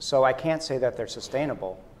things, so I can't say that they're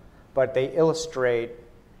sustainable, but they illustrate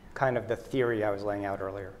kind of the theory I was laying out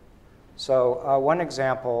earlier. So one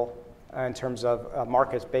example in terms of a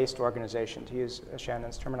market-based organization, to use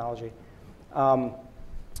Shannon's terminology,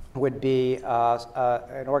 would be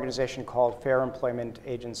an organization called Fair Employment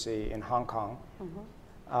Agency in Hong Kong,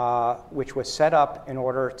 which was set up in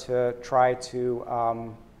order to try to,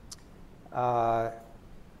 I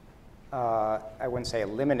wouldn't say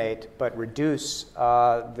eliminate, but reduce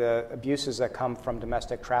the abuses that come from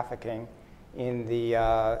domestic trafficking in the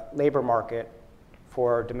labor market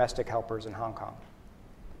for domestic helpers in Hong Kong.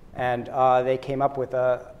 And they came up with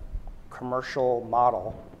a commercial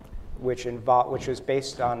model which was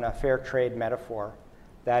based on a fair trade metaphor,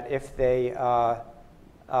 that if they,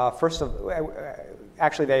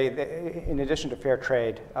 in addition to fair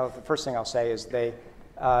trade, the first thing I'll say is they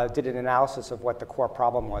did an analysis of what the core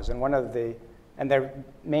problem was. And their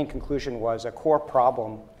main conclusion was a core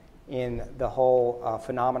problem in the whole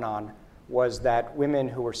phenomenon was that women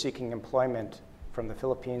who were seeking employment from the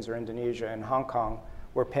Philippines or Indonesia and Hong Kong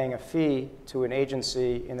were paying a fee to an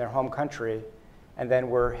agency in their home country, and then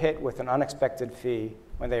were hit with an unexpected fee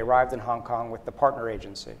when they arrived in Hong Kong with the partner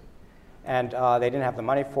agency. And they didn't have the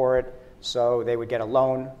money for it, so they would get a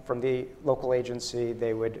loan from the local agency,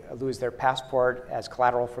 they would lose their passport as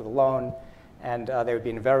collateral for the loan, and they would be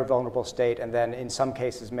in a very vulnerable state, and then in some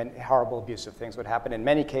cases, many horrible abusive things would happen. In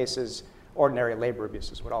many cases, ordinary labor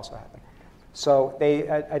abuses would also happen. So they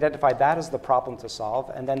identified that as the problem to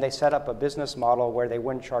solve, and then they set up a business model where they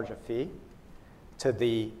wouldn't charge a fee to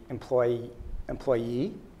the employee.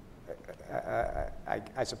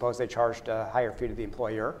 I suppose they charged a higher fee to the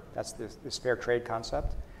employer. That's this fair trade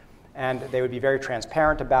concept. And they would be very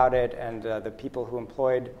transparent about it, and the people who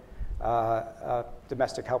employed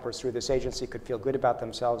domestic helpers through this agency could feel good about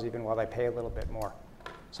themselves even while they pay a little bit more.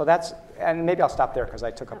 So that's, and maybe I'll stop there because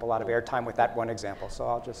I took up a lot of airtime with that one example, so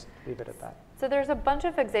I'll just leave it at that. So there's a bunch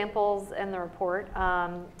of examples in the report.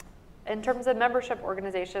 In terms of membership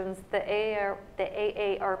organizations, the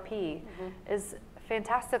AARP is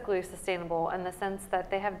fantastically sustainable in the sense that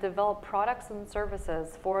they have developed products and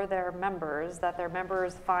services for their members that their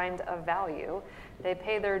members find of value. They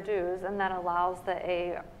pay their dues, and that allows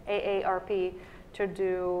the AARP to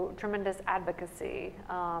do tremendous advocacy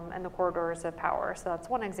in the corridors of power. So that's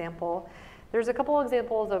one example. There's a couple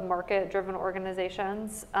examples of market-driven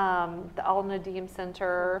organizations. The Al-Nadim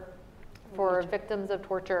Center for Victims of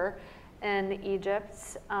Torture in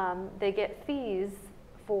Egypt. They get fees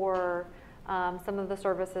for some of the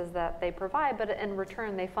services that they provide, but in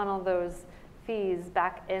return they funnel those fees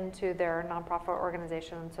back into their nonprofit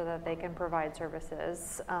organization so that they can provide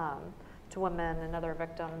services to women and other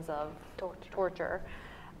victims of torture.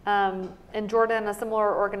 In Jordan, a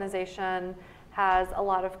similar organization has a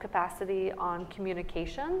lot of capacity on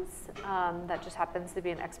communications. That just happens to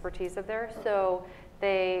be an expertise of theirs. So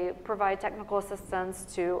they provide technical assistance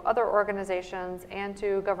to other organizations and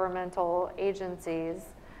to governmental agencies.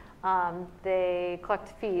 They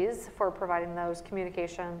collect fees for providing those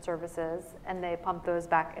communication services, and they pump those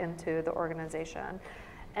back into the organization.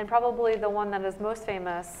 And probably the one that is most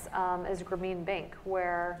famous is Grameen Bank,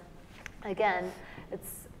 where, again,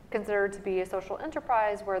 it's considered to be a social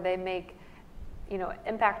enterprise where they make,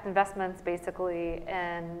 impact investments basically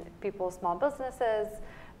in people's small businesses.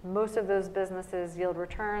 Most of those businesses yield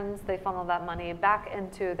returns. They funnel that money back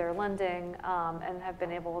into their lending and have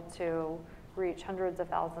been able to reach hundreds of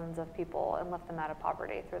thousands of people and lift them out of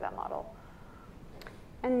poverty through that model.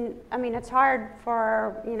 And I mean, it's hard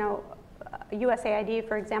for, USAID,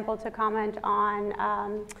 for example, to comment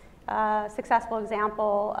on a successful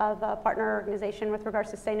example of a partner organization with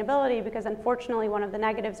regards to sustainability, because unfortunately one of the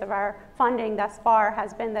negatives of our funding thus far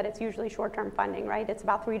has been that it's usually short-term funding, right? It's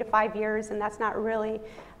about 3 to 5 years, and that's not really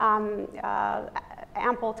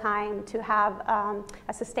ample time to have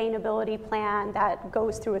a sustainability plan that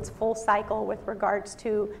goes through its full cycle with regards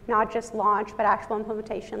to not just launch, but actual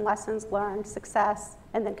implementation, lessons learned, success,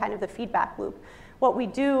 and then kind of the feedback loop. What we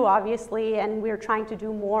do, obviously, and we're trying to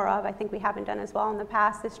do more of, I think we haven't done as well in the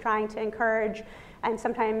past, is trying to encourage and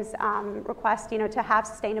sometimes request, to have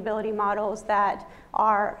sustainability models that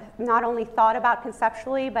are not only thought about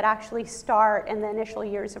conceptually, but actually start in the initial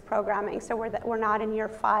years of programming. So we're not in year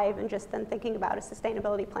 5 and just then thinking about a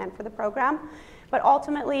sustainability plan for the program. But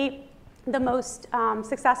ultimately, the most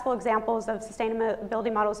successful examples of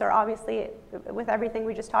sustainability models are obviously, with everything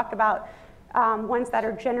we just talked about, ones that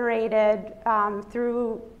are generated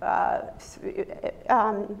through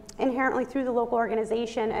inherently through the local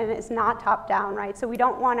organization, and it's not top down, right? So we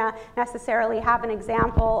don't want to necessarily have an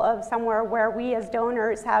example of somewhere where we as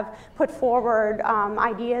donors have put forward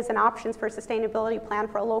ideas and options for a sustainability plan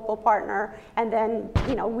for a local partner, and then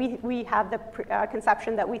we have the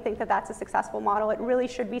conception that we think that that's a successful model. It really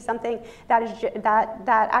should be something that is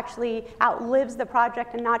that actually outlives the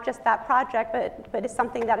project, and not just that project, but is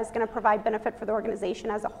something that is going to provide benefit for the organization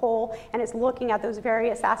as a whole, and is looking at those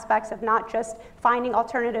various aspects of not just finding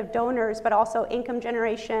alternative donors, but also income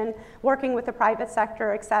generation, working with the private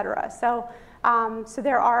sector, et cetera. So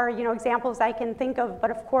there are examples I can think of,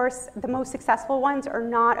 but of course the most successful ones are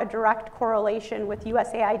not a direct correlation with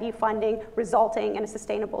USAID funding resulting in a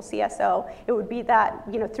sustainable CSO. It would be that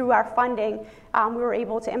through our funding we were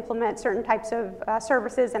able to implement certain types of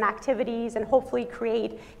services and activities, and hopefully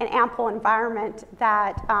create an ample environment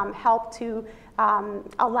that help to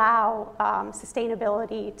allow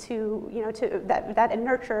sustainability that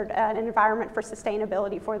nurtured an environment for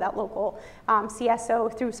sustainability for that local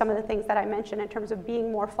CSO through some of the things that I mentioned in terms of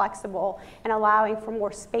being more flexible and allowing for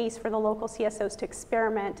more space for the local CSOs to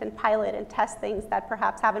experiment and pilot and test things that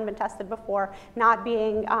perhaps haven't been tested before, not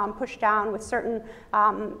being pushed down with certain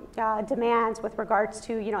demands with regards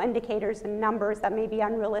to indicators and numbers that may be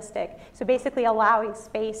unrealistic. So basically allowing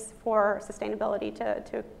space for sustainability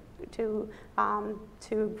to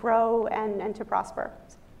grow and to prosper.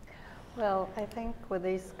 Well, I think with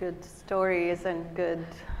these good stories and good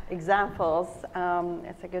examples,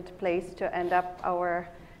 it's a good place to end up our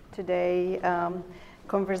today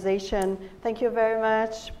conversation. Thank you very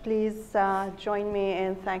much. Please join me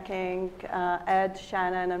in thanking Ed,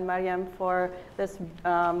 Shannon, and Mariam for this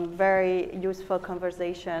very useful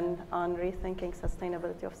conversation on rethinking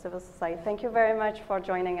sustainability of civil society. Thank you very much for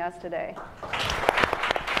joining us today.